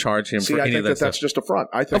evidence to charge him for any of that stuff. That's just a front.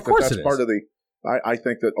 I think that's part of the. I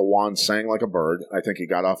think that Awan sang like a bird. I think he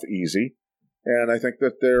got off easy, and I think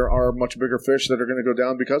that there are much bigger fish that are going to go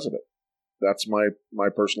down because of it. That's my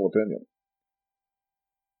personal opinion.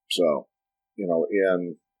 So,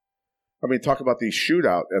 talk about the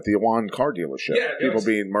shootout at the Awan car dealership. Yeah, people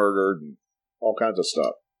being murdered and all kinds of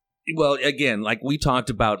stuff. Well, again, like we talked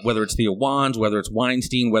about, whether it's the Awans, whether it's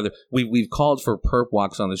Weinstein, whether we've called for perp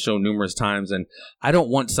walks on the show numerous times, and I don't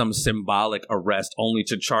want some symbolic arrest only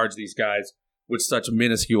to charge these guys with such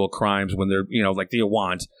minuscule crimes when they're, like the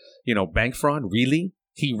Awans. Bank fraud, really?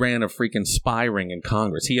 He ran a freaking spy ring in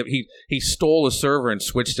Congress. He stole a server and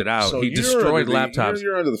switched it out. So he destroyed laptops.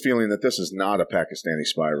 You're under the feeling that this is not a Pakistani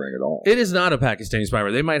spy ring at all. It is not a Pakistani spy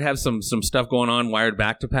ring. They might have some stuff going on wired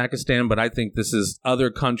back to Pakistan, but I think this is other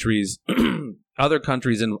countries, other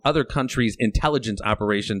countries' intelligence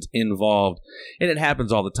operations involved, and it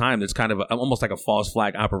happens all the time. It's kind of almost like a false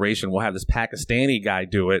flag operation. We'll have this Pakistani guy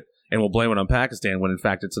do it, and we'll blame it on Pakistan when, in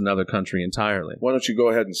fact, it's another country entirely. Why don't you go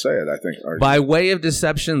ahead and say it, I think. By way of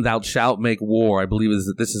deception, thou shalt make war. I believe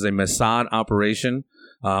that this is a Mossad operation.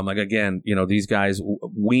 These guys,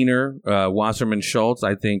 Weiner, Wasserman Schultz,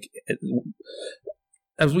 I think,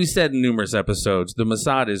 as we said in numerous episodes, the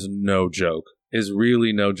Mossad is no joke, is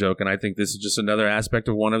really no joke, and I think this is just another aspect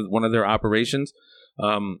of one of their operations.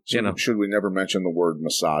 Should we never mention the word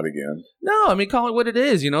Mossad again? No, call it what it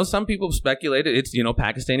is. Some people have speculated it's,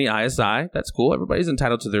 Pakistani ISI. That's cool. Everybody's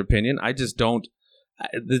entitled to their opinion. I just don't.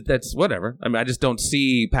 That's whatever. I just don't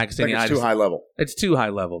see Pakistani ISI. It's too high level. It's too high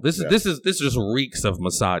level. This just reeks of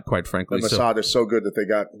Mossad, quite frankly. And Mossad is so good that they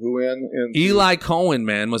got who in? Eli Cohen,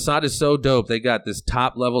 man. Mossad is so dope. They got this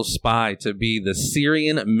top level spy to be the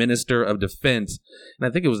Syrian Minister of Defense, and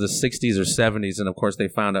I think it was the 60s or 70s. And of course, they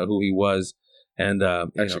found out who he was. And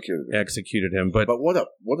executed him. But what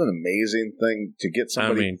an amazing thing to get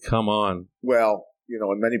somebody. Come on. Well,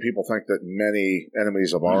 and many people think that many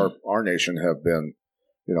enemies of our nation have been,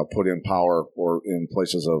 put in power or in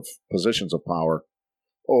positions of power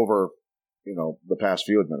over, the past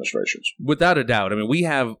few administrations. Without a doubt. We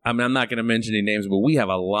have. I'm not going to mention any names, but we have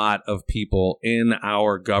a lot of people in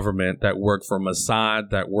our government that work for Mossad,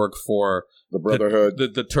 that work for the Brotherhood,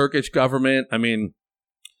 the Turkish government.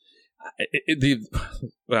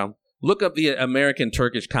 Look up the American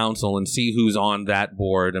Turkish Council and see who's on that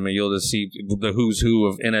board. You'll just see the who's who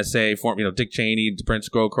of NSA, Dick Cheney, Prince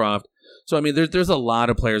Scowcroft. So there's a lot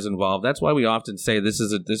of players involved. That's why we often say this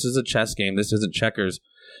is a chess game. This isn't checkers.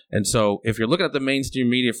 And so if you're looking at the mainstream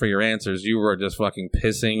media for your answers, you are just fucking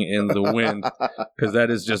pissing in the wind because that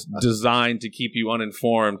is just designed to keep you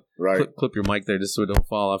uninformed. Right. Clip your mic there just so it don't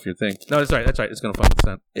fall off your thing. No, that's right. It's going to fucking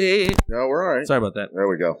sound. No, we're all right. Sorry about that. There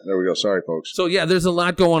we go. Sorry, folks. So, yeah, there's a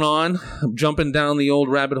lot going on. I'm jumping down the old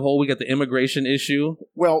rabbit hole. We got the immigration issue.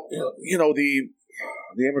 Well,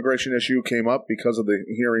 the immigration issue came up because of the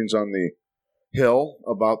hearings on the Hill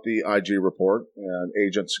about the IG report and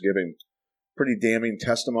agents giving pretty damning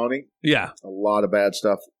testimony. Yeah. A lot of bad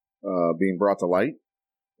stuff being brought to light.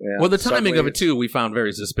 And the timing of it, too, we found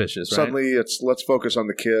very suspicious, right? Suddenly, let's focus on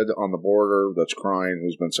the kid on the border that's crying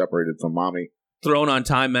who's been separated from mommy. Thrown on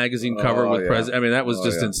Time magazine cover with president. That was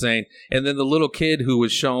just insane. And then the little kid who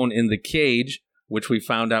was shown in the cage, which we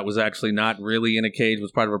found out was actually not really in a cage,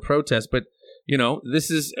 was part of a protest. But,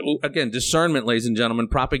 this is, again, discernment, ladies and gentlemen.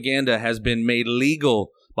 Propaganda has been made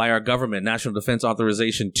legal by our government. National Defense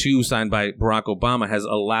Authorization 2, signed by Barack Obama, has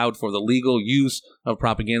allowed for the legal use of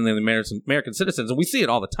propaganda in American citizens. And we see it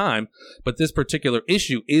all the time, but this particular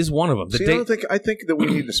issue is one of them. I think that we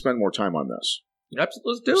need to spend more time on this. Let's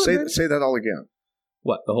do it. Say that all again.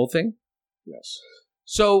 What, the whole thing? Yes.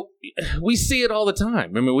 So we see it all the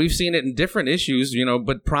time. We've seen it in different issues,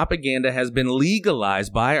 but propaganda has been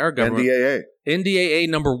legalized by our government. NDAA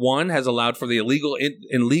number 1 has allowed for the illegal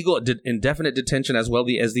indefinite detention as well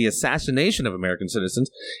as the assassination of American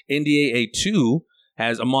citizens. NDAA 2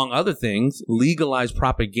 has, among other things, legalized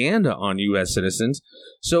propaganda on U.S. citizens.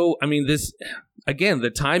 So, this, again, the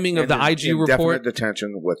timing of the IG report. Indefinite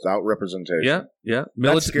detention without representation. Yeah.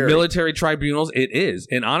 Military tribunals, it is.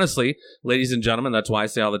 And honestly, ladies and gentlemen, that's why I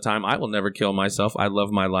say all the time, I will never kill myself. I love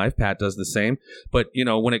my life. Pat does the same. But,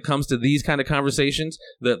 when it comes to these kind of conversations,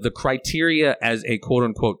 the criteria as a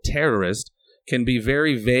quote-unquote terrorist can be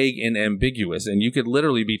very vague and ambiguous. And you could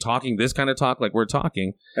literally be talking this kind of talk like we're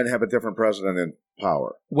talking. And have a different president in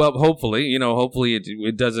power. Well, hopefully, hopefully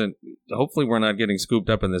it doesn't, hopefully we're not getting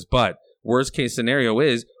scooped up in this. But worst case scenario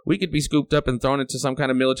is we could be scooped up and thrown into some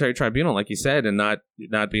kind of military tribunal, like you said, and not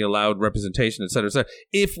be allowed representation, et cetera,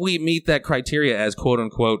 if we meet that criteria as quote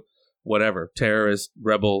unquote whatever, terrorist,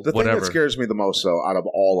 rebel, the whatever. thing that scares me the most, though, out of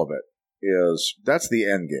all of it, is that's the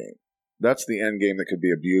end game. That's the end game that could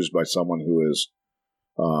be abused by someone who is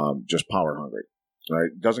just power hungry, right?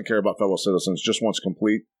 Doesn't care about fellow citizens, just wants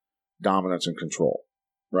complete dominance and control,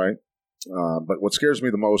 right? But what scares me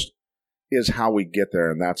the most is how we get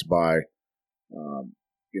there, and that's by,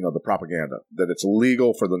 the propaganda, that it's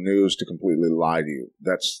legal for the news to completely lie to you.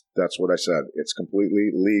 That's what I said. It's completely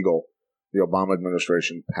legal. The Obama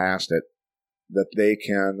administration passed it, that they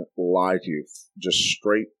can lie to you, just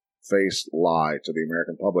straight-faced lie to the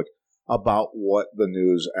American public about what the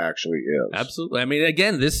news actually is. Absolutely. I mean,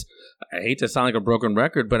 again, I hate to sound like a broken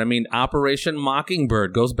record, but I mean, Operation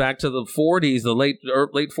Mockingbird goes back to the 40s, the late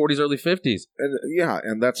 40s, early 50s.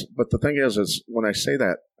 And but the thing is when I say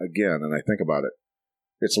that again and I think about it,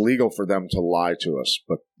 it's legal for them to lie to us,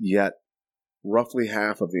 but yet roughly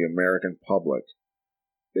half of the American public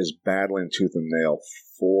is battling tooth and nail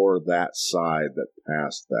for that side that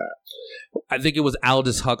passed that. I think it was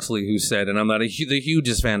Aldous Huxley who said, and I'm not the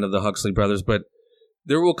hugest fan of the Huxley brothers, but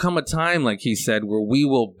there will come a time, like he said, where we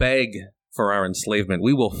will beg for our enslavement.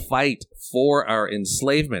 We will fight for our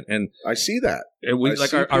enslavement. And I see that.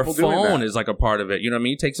 Our phone is like a part of it. You know what I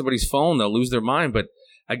mean? You take somebody's phone, they'll lose their mind. But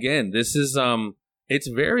again, this is it's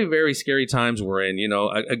very, very scary times we're in.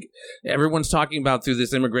 Everyone's talking about through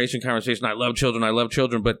this immigration conversation, I love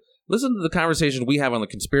children, but listen to the conversation we have on the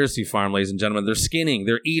Conspiracy Farm, ladies and gentlemen. They're skinning,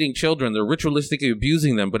 they're eating children, they're ritualistically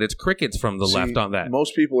abusing them, but it's crickets from the left on that.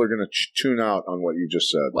 Most people are going to tune out on what you just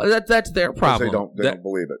said. Well, that's their problem. They don't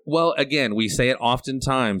believe it. Well, again, we say it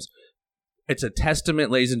oftentimes. It's a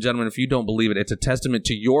testament, ladies and gentlemen, if you don't believe it, it's a testament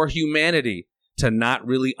to your humanity to not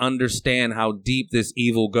really understand how deep this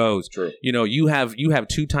evil goes. True. You have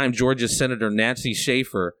two-time Georgia Senator Nancy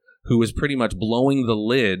Schaefer, who is pretty much blowing the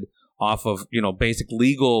lid off of, basic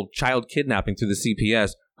legal child kidnapping through the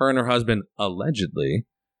CPS. Her and her husband allegedly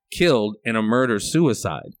killed in a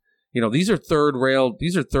murder-suicide. These are third rail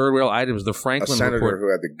items. The Franklin report. A senator report,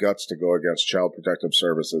 who had the guts to go against Child Protective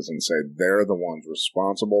Services and say they're the ones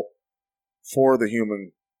responsible for the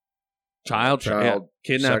human child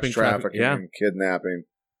kidnapping, sex trafficking, kidnapping,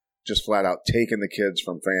 just flat out taking the kids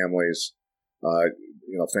from families,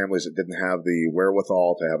 families that didn't have the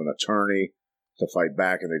wherewithal to have an attorney to fight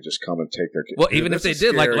back, and they just come and take their kids. Well, even if they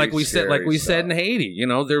did, like we said in Haiti,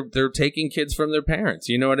 they're taking kids from their parents.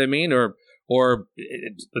 You know what I mean? Or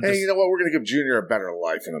hey, you know what? We're going to give Junior a better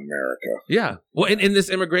life in America. Yeah. Well, in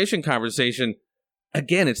this immigration conversation,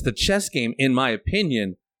 again, it's the chess game, in my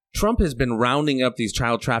opinion. Trump has been rounding up these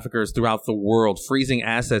child traffickers throughout the world, freezing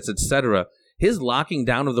assets, etc. His locking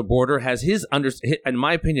down of the border has in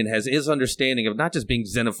my opinion, has his understanding of not just being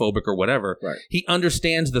xenophobic or whatever. Right. He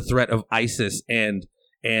understands the threat of ISIS and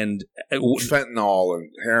fentanyl and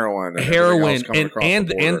heroin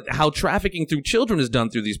and how trafficking through children is done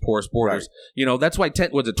through these porous borders. Right. That's why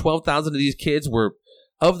 12,000 of these kids were.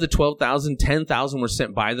 Of the 12,000, 10,000 were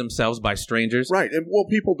sent by themselves by strangers. Right. And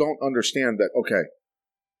people don't understand that. Okay.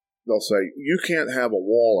 They'll say, you can't have a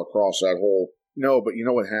wall across that whole. No, but you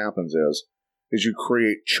know what happens is you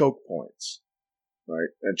create choke points, right?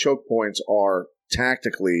 And choke points are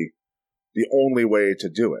tactically the only way to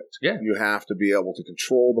do it. Yeah. You have to be able to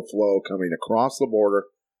control the flow coming across the border,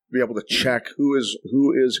 be able to check who is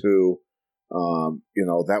who.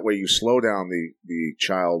 That way you slow down the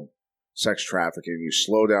child sex trafficking, you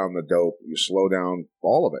slow down the dope, you slow down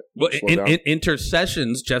all of it. Well,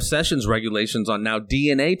 intercessions, Jeff Sessions regulations on now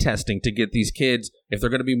DNA testing to get these kids, if they're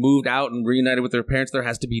going to be moved out and reunited with their parents, there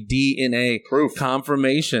has to be DNA proof,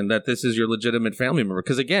 confirmation that this is your legitimate family member.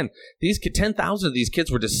 Because again, 10,000 of these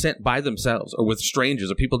kids were just sent by themselves or with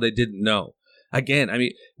strangers or people they didn't know. Again, I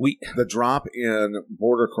mean, the drop in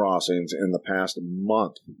border crossings in the past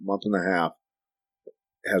month and a half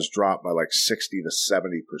has dropped by like 60 to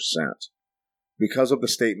 70% because of the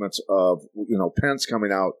statements of, Pence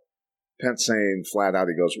coming out, Pence saying flat out,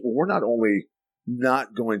 he goes, well, we're not only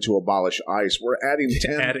not going to abolish ICE, we're adding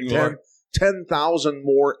 10,000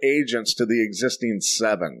 more agents to the existing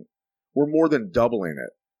 7. We're more than doubling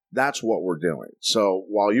it. That's what we're doing. So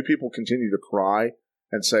while you people continue to cry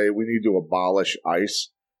and say we need to abolish ICE,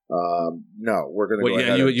 no, we're going to go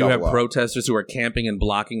ahead and you have up. Protesters who are camping and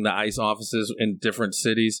blocking the ICE offices in different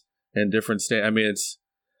cities and different states. I mean, it's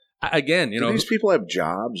again, do these people have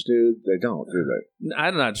jobs, dude? They don't, do they?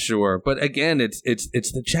 I'm not sure, but again, it's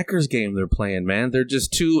the checkers game they're playing, man. They're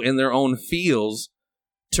just too in their own fields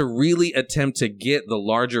to really attempt to get the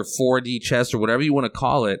larger 4D chess or whatever you want to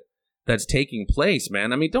call it that's taking place,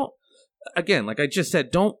 man. I mean, again, like I just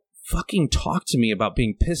said, don't fucking talk to me about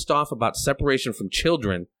being pissed off about separation from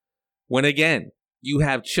children when, again, you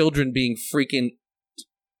have children being freaking...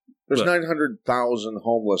 There's 900,000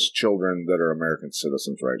 homeless children that are American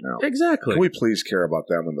citizens right now. Exactly. Can we please care about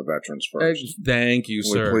them and the veterans first? Thank you,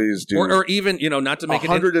 Can sir. we please do... Or even, not to make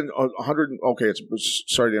 100 okay,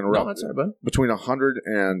 sorry to interrupt. No, that's all right, bud. Between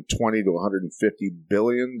 120 to 150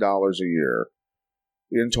 billion dollars a year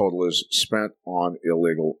in total is spent on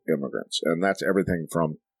illegal immigrants. And that's everything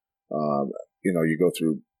from, you go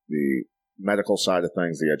through the medical side of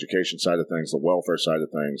things, the education side of things, the welfare side of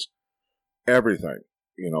things, everything.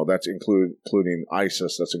 That's including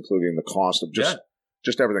ISIS. That's including the cost of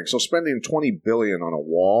just everything. So spending $20 billion on a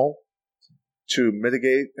wall to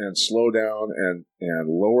mitigate and slow down and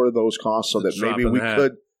lower those costs, so that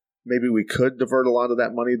maybe we could divert a lot of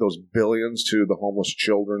that money, those billions, to the homeless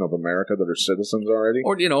children of America that are citizens already.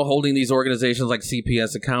 Or holding these organizations like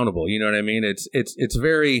CPS accountable. You know what I mean? It's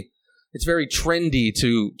very trendy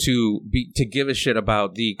to give a shit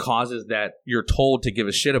about the causes that you're told to give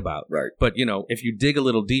a shit about. Right. But, if you dig a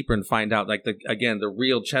little deeper and find out, like, the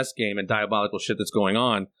real chess game and diabolical shit that's going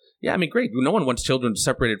on, yeah, I mean, great. No one wants children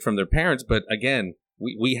separated from their parents, but, again,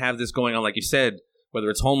 we have this going on, like you said, whether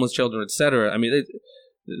it's homeless children, et cetera. I mean,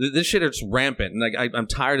 this shit is rampant, and like I'm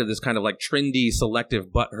tired of this kind of, like, trendy,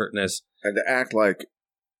 selective butthurtness. And to act like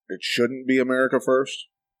it shouldn't be America first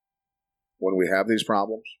when we have these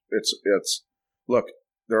problems. It's look,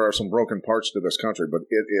 there are some broken parts to this country, but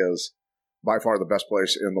it is by far the best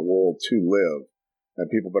place in the world to live. And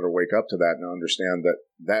people better wake up to that and understand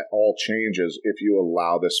that all changes if you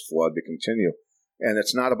allow this flood to continue. And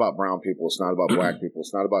it's not about brown people. It's not about black people.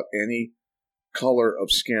 It's not about any color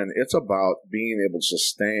of skin. It's about being able to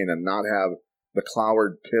sustain and not have the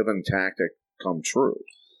Cloward Piven tactic come true.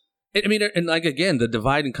 I mean, and like, again, the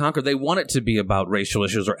divide and conquer, they want it to be about racial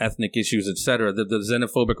issues or ethnic issues, et cetera, the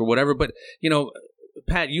xenophobic or whatever. But,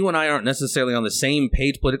 Pat, you and I aren't necessarily on the same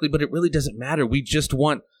page politically, but it really doesn't matter. We just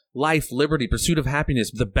want life, liberty, pursuit of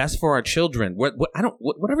happiness, the best for our children.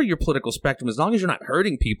 Whatever your political spectrum, as long as you're not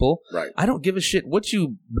hurting people, right. I don't give a shit what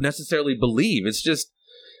you necessarily believe. It's just...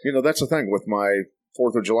 that's the thing with my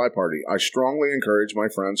 4th of July party. I strongly encourage my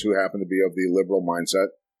friends who happen to be of the liberal mindset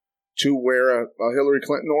to wear a Hillary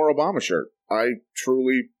Clinton or Obama shirt. I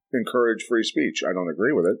truly encourage free speech. I don't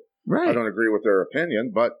agree with it. Right. I don't agree with their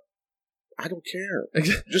opinion, but I don't care.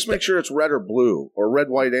 Just make sure it's red or blue, or red,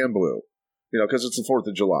 white, and blue, because it's the 4th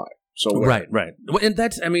of July. So right. And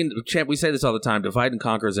that's, I mean, Champ, we say this all the time. Divide and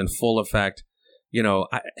conquer is in full effect.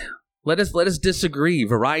 Let us disagree.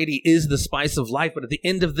 Variety is the spice of life. But at the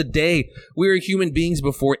end of the day, we're human beings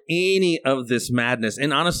before any of this madness.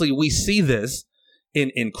 And honestly, we see this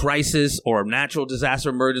in crisis or natural disaster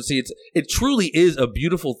emergency. It truly is a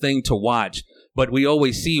beautiful thing to watch. But we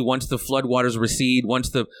always see, once the floodwaters recede, once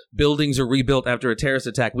the buildings are rebuilt after a terrorist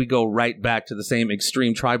attack, we go right back to the same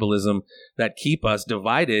extreme tribalism that keep us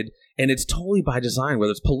divided. And it's totally by design,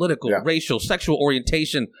 whether it's political, racial, sexual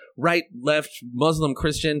orientation, right, left, Muslim,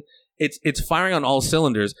 Christian. It's firing on all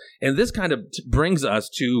cylinders. And this kind of brings us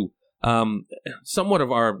to somewhat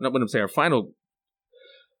of our final,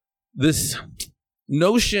 this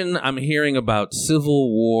notion I'm hearing about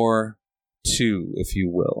Civil War II, if you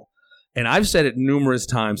will. And I've said it numerous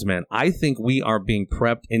times, man. I think we are being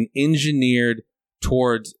prepped and engineered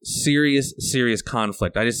towards serious, serious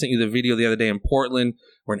conflict. I just sent you the video the other day in Portland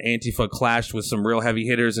where an Antifa clashed with some real heavy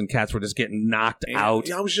hitters and cats were just getting knocked out.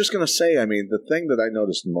 Yeah, I was just going to say, I mean, the thing that I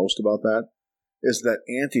noticed most about that is that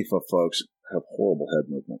Antifa folks have horrible head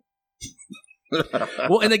movement.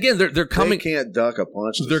 Well, and again, they're coming. They can't duck a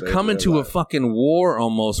punch. They're coming to a fucking war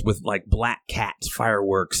almost with like black cats,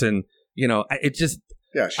 fireworks, and it just.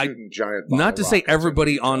 Yeah, shooting giant. Not to say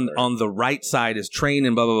everybody on the right side is trained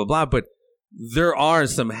and blah blah blah blah, but there are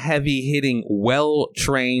some heavy hitting, well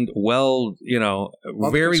trained,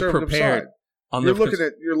 very prepared. You're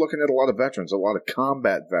looking at a lot of veterans, a lot of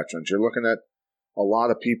combat veterans. You're looking at a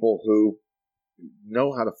lot of people who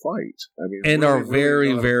know how to fight. I mean, and really, are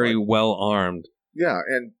very very well armed. Yeah,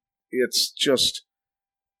 and it's just.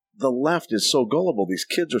 The left is so gullible. These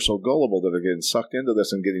kids are so gullible that are getting sucked into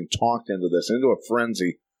this and getting talked into this, into a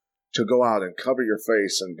frenzy to go out and cover your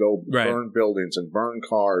face and go burn buildings and burn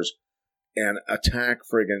cars and attack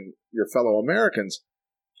friggin' your fellow Americans.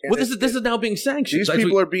 And this is now being sanctioned. These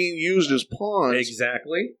people are being used as pawns.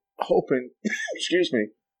 Exactly. Hoping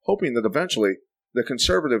that eventually the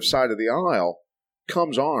conservative side of the aisle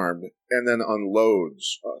comes armed and then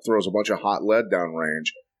unloads, throws a bunch of hot lead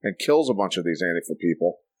downrange and kills a bunch of these Antifa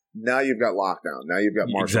people. Now you've got lockdown. Now you've got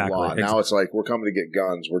martial law. Now it's like, we're coming to get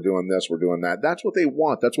guns. We're doing this. We're doing that. That's what they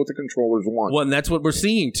want. That's what the controllers want. Well, and that's what we're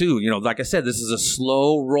seeing, too. Like I said, this is a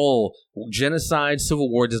slow roll. Genocide,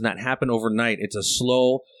 civil war does not happen overnight. It's a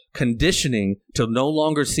slow conditioning to no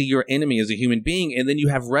longer see your enemy as a human being. And then you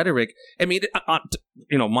have rhetoric. I mean,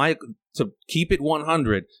 to keep it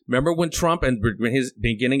 100, remember when Trump and his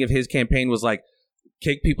beginning of his campaign was like,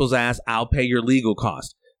 kick people's ass, I'll pay your legal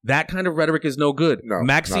cost. That kind of rhetoric is no good. No,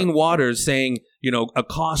 Maxine Waters saying,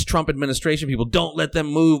 accost Trump administration people, don't let them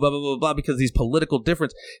move, blah, blah, blah, blah, because these political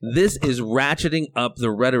difference. This is ratcheting up the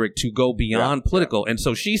rhetoric to go beyond political. And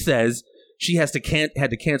so she says she had to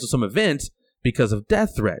cancel some events because of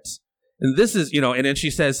death threats. And this is, and then she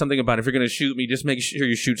says something about, if you're going to shoot me, just make sure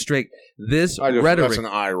you shoot straight. Rhetoric. That's an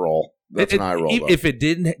eye roll. That's an eye roll. If it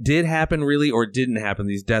did happen really or didn't happen,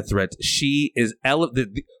 these death threats, she is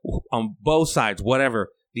on both sides, whatever.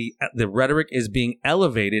 The rhetoric is being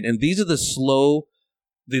elevated, and these are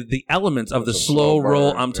the elements of the slow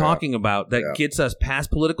roll I'm talking about that gets us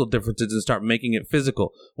past political differences and start making it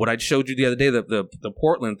physical. What I showed you the other day, the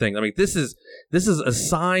Portland thing. I mean, this is a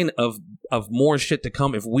sign of more shit to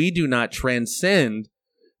come if we do not transcend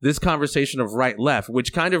this conversation of right-left,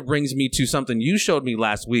 which kind of brings me to something you showed me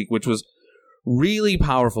last week, which was really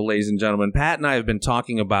powerful, ladies and gentlemen. Pat and I have been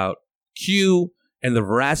talking about Q and the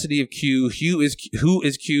veracity of Q. Who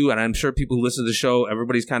is Q? And I'm sure people who listen to the show,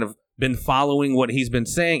 everybody's kind of been following what he's been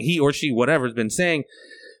saying. He or she, whatever, has been saying.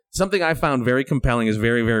 Something I found very compelling is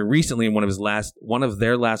very, very recently in one of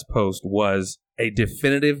their last posts was a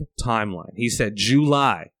definitive timeline. He said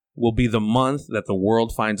July will be the month that the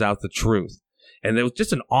world finds out the truth. And it was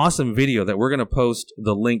just an awesome video that we're going to post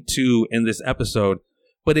the link to in this episode.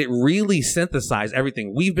 But it really synthesized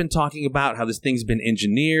everything we've been talking about, how this thing's been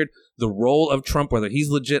engineered, the role of Trump, whether he's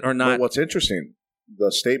legit or not. But what's interesting,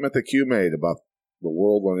 the statement that Q made about the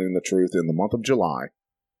world learning the truth in the month of July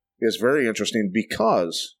is very interesting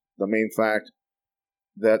because the main fact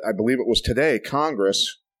that I believe it was today,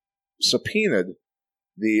 Congress subpoenaed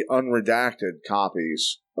the unredacted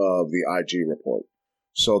copies of the IG report.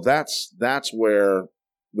 So that's where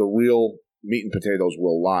the real meat and potatoes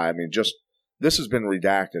will lie. I mean, this has been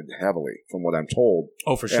redacted heavily from what I'm told.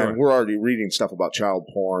 Oh, for sure. And we're already reading stuff about child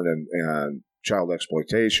porn and child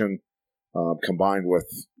exploitation, combined with,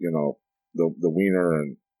 the Wiener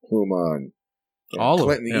and Pluma and all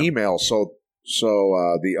Clinton of it, emails. So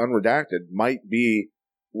the unredacted might be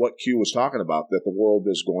what Q was talking about, that the world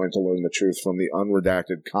is going to learn the truth from the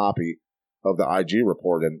unredacted copy of the IG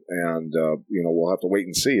report, and we'll have to wait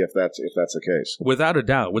and see if that's the case. Without a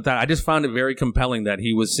doubt. I just found it very compelling that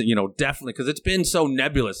he was, definitely, because it's been so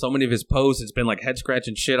nebulous. So many of his posts, it's been like head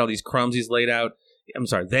scratching shit. All these crumbs they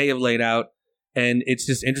have laid out, and it's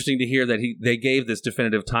just interesting to hear that they gave this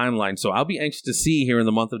definitive timeline. So I'll be anxious to see here in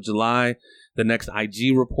the month of July the next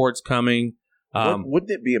IG report's coming. Wouldn't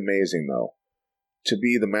it be amazing though to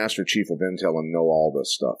be the Master Chief of Intel and know all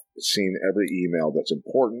this stuff, seeing every email that's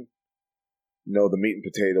important? Know the meat and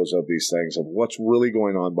potatoes of these things, of what's really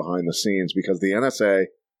going on behind the scenes, because the NSA,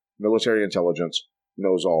 military intelligence,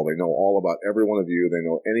 knows all. They know all about every one of you. They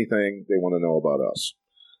know anything they want to know about us.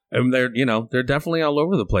 And they're definitely all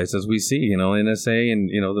over the place, as we see, NSA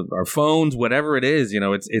and, our phones, whatever it is,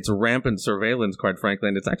 it's rampant surveillance, quite frankly,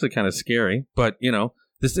 and it's actually kind of scary. But,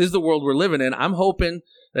 this is the world we're living in. I'm hoping,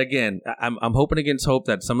 again, I'm hoping against hope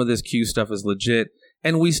that some of this Q stuff is legit,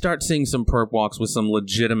 and we start seeing some perp walks with some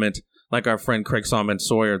legitimate, like our friend Craig Salmon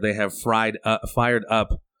Sawyer, they have fired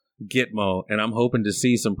up Gitmo, and I'm hoping to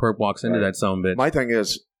see some perp walks into that some bit. My thing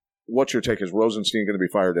is, what's your take? Is Rosenstein going to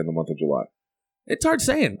be fired in the month of July? It's hard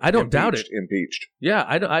saying. I don't doubt it. Impeached. Yeah,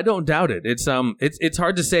 I don't doubt it. It's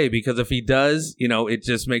hard to say, because if he does, it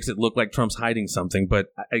just makes it look like Trump's hiding something. But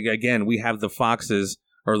again, we have the foxes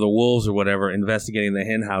or the wolves or whatever investigating the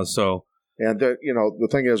hen house. So, and the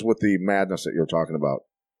thing is, with the madness that you're talking about,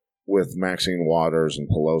 with Maxine Waters and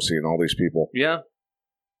Pelosi and all these people,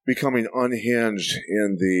 becoming unhinged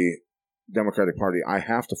in the Democratic Party, I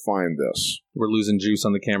have to find this. We're losing juice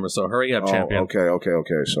on the camera, so hurry up, champion. Okay.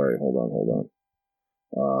 Sorry, hold on.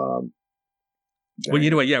 Well,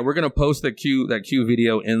 we're going to post that Q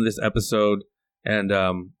video in this episode, and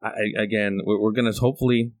we're going to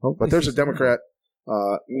hopefully. But there's a Democrat,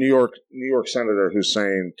 New York senator who's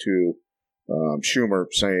saying to Schumer,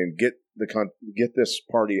 saying get this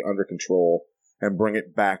party under control and bring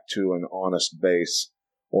it back to an honest base,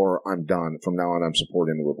 or I'm done. From now on, I'm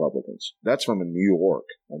supporting the Republicans. That's from a New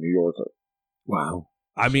Yorker. Wow.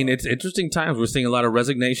 I mean, it's interesting times. We're seeing a lot of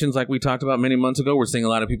resignations, like we talked about many months ago. We're seeing a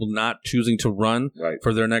lot of people not choosing to run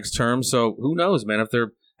for their next term. So who knows, man? If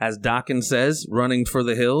they're, as Dokken says, running for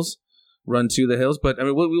the hills, run to the hills. But I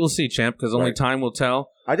mean, we will see, champ, because only time will tell.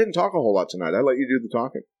 I didn't talk a whole lot tonight. I let you do the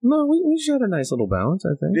talking. No, we shared a nice little balance,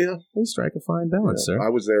 I think. Yeah. We strike a fine balance, sir. I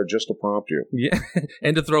was there just to prompt you. Yeah,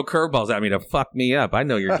 and to throw curveballs at me to fuck me up. I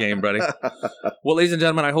know your game, buddy. Well, ladies and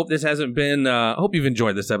gentlemen, I hope this hasn't been, I hope you've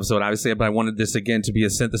enjoyed this episode, obviously, but I wanted this again to be a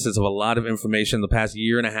synthesis of a lot of information the past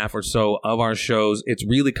year and a half or so of our shows. It's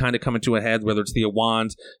really kind of coming to a head, whether it's the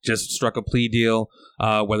Awans just struck a plea deal,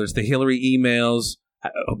 whether it's the Hillary emails,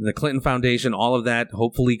 the Clinton Foundation, all of that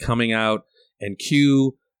hopefully coming out, and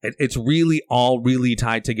Q. It's really all really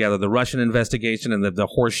tied together. The Russian investigation and the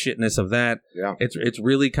horse shitness of that. Yeah. It's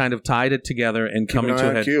really kind of tied it together and coming to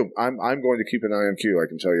a head. Q. I'm going to keep an eye on Q, I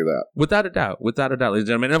can tell you that. Without a doubt, ladies and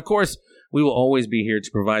gentlemen. And of course, we will always be here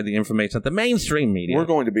to provide the information that the mainstream media. We're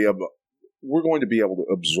going to be able to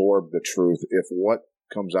absorb the truth if what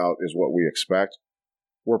comes out is what we expect.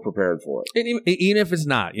 We're prepared for it. And even if it's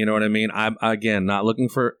not, you know what I mean? I'm, again, not looking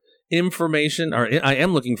for information, or I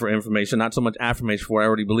am looking for information, not so much affirmation for what I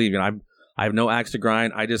already believe. I have no axe to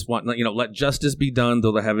grind. I just want, let justice be done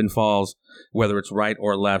though the heaven falls, whether it's right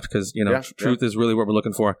or left, because, truth is really what we're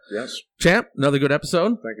looking for. Yes. Champ, another good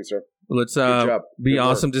episode. Thank you, sir. Let's Good be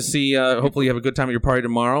awesome work. to see. Hopefully you have a good time at your party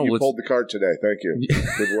tomorrow. You pulled the card today. Thank you.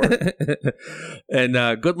 Good work.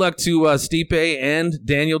 And good luck to Stipe and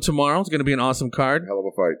Daniel tomorrow. It's going to be an awesome card. Hell of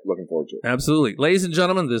a fight. Looking forward to it. Absolutely. Ladies and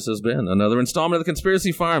gentlemen, this has been another installment of The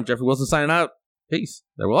Conspiracy Farm. Jeffrey Wilson signing out. Peace.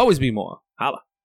 There will always be more. Holla.